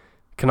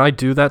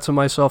do that to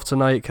myself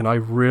tonight? Can I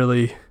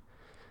really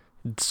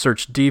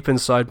search deep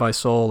inside my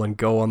soul and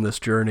go on this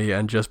journey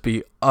and just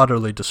be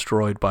utterly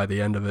destroyed by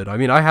the end of it? I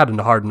mean, I had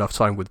a hard enough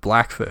time with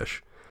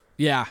Blackfish.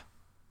 Yeah.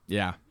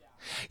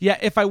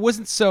 If it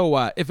wasn't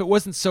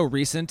so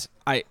recent,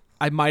 I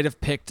might have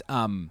picked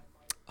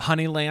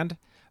Honeyland,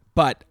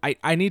 but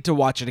I need to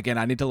watch it again.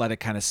 I need to let it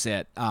kind of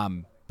sit.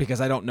 Because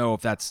I don't know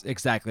if that's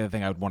exactly the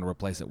thing I would want to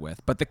replace it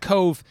with. But The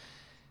Cove,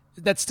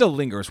 that still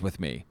lingers with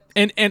me.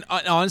 And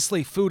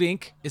honestly, Food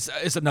Inc.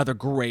 is another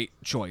great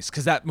choice,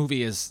 because that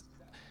movie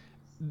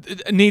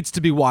needs to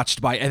be watched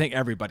by, I think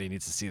everybody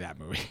needs to see that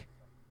movie.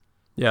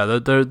 Yeah,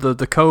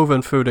 the Cove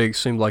and Food Inc.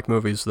 seem like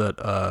movies that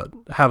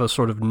have a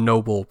sort of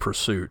noble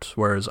pursuit,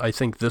 whereas I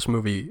think this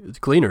movie,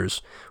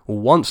 Gleaners,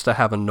 wants to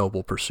have a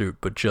noble pursuit,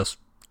 but just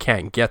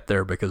can't get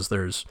there because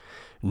there's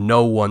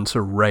no one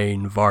to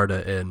rein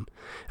Varda in.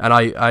 And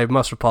I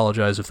must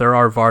apologize if there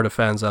are Varda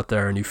fans out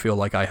there and you feel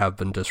like I have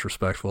been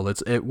disrespectful.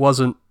 It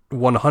wasn't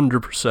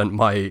 100%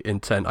 my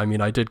intent. I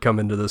mean, I did come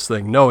into this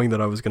thing knowing that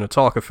I was going to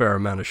talk a fair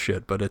amount of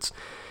shit, but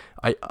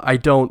I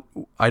don't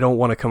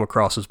want to come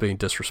across as being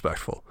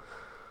disrespectful.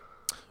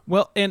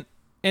 Well, and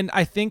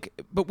I think,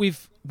 but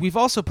we've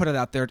also put it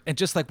out there, and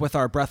just like with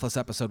our Breathless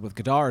episode with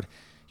Godard,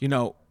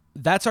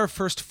 that's our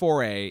first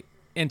foray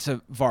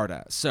into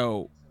Varda.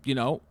 So,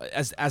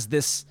 as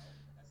this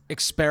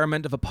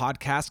experiment of a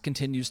podcast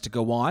continues to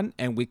go on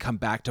and we come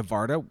back to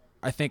Varda,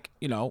 I think,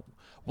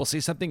 we'll see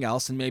something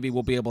else, and maybe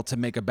we'll be able to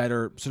make a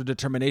better sort of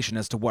determination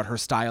as to what her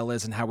style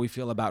is and how we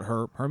feel about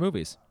her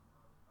movies.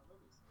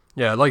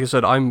 Yeah, like I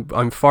said,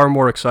 I'm far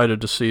more excited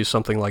to see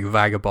something like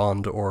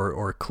Vagabond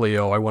or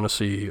Cleo. I want to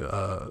see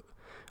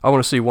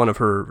one of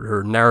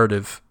her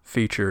narrative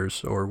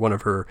features, or one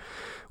of her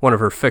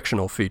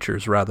fictional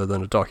features, rather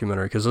than a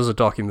documentary, because as a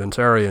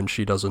documentarian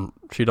she doesn't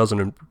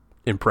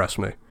impress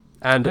me.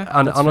 And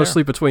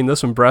honestly, fair. Between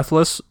this and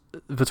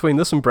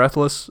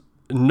Breathless,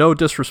 no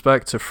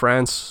disrespect to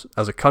France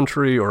as a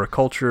country or a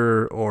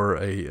culture or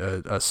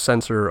a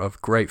center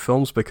of great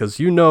films, because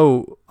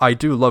I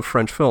do love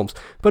French films.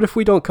 But if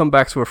we don't come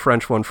back to a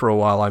French one for a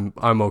while,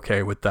 I'm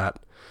okay with that.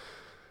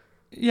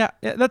 Yeah,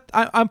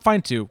 I'm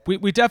fine too.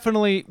 We've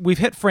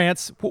hit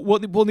France.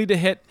 We'll need to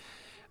hit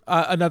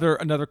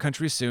another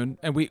country soon,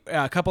 and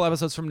a couple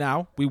episodes from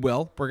now we're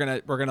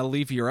gonna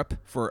leave Europe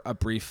for a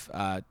brief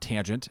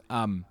tangent.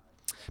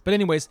 But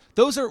anyways,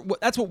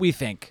 that's what we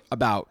think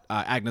about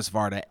Agnes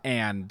Varda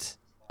and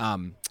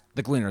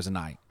The Gleaners and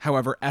I.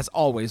 However, as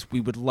always, we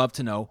would love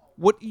to know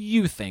what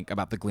you think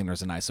about The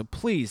Gleaners and I. So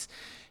please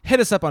hit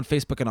us up on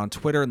Facebook and on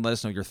Twitter and let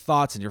us know your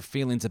thoughts and your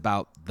feelings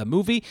about the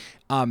movie.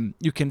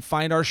 You can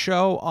find our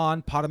show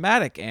on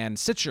Podomatic and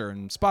Stitcher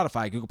and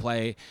Spotify, Google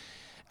Play,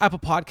 Apple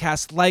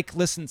Podcasts. Like,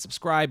 listen,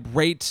 subscribe,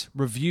 rate,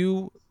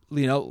 review.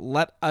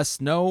 Let us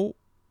know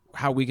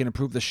how we can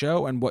improve the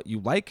show and what you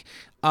like.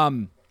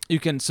 You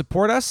can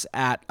support us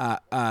at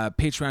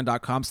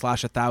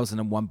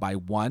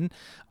patreon.com/1001by1.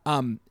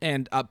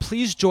 And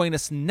please join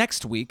us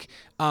next week.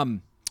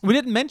 We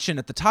didn't mention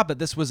at the top that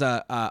this was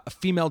a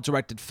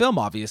female-directed film,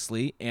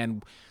 obviously,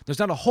 and there's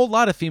not a whole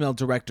lot of female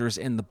directors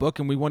in the book,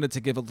 and we wanted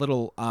to give a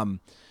little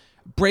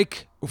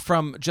break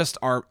from just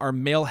our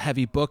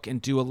male-heavy book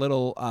and do a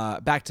little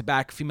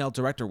back-to-back female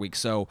director week.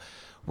 So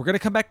we're going to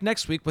come back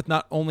next week with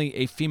not only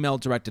a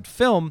female-directed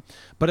film,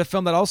 but a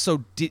film that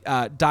also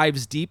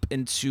dives deep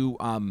into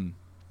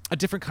a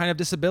different kind of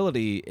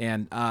disability.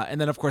 And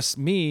then, of course,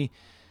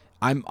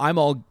 I'm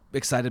all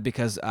excited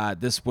because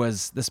this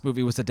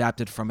movie was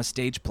adapted from a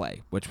stage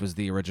play, which was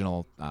the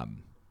original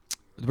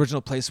the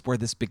original place where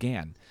this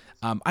began.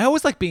 I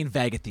always like being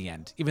vague at the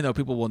end, even though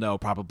people will know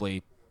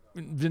probably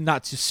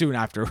not too soon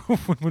after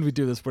when we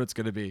do this what it's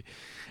going to be.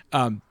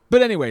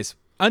 But anyways,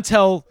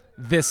 until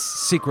this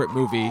secret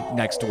movie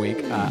next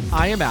week,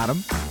 I am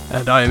Adam.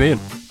 And I am Ian.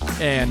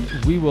 And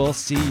we will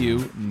see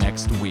you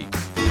next week.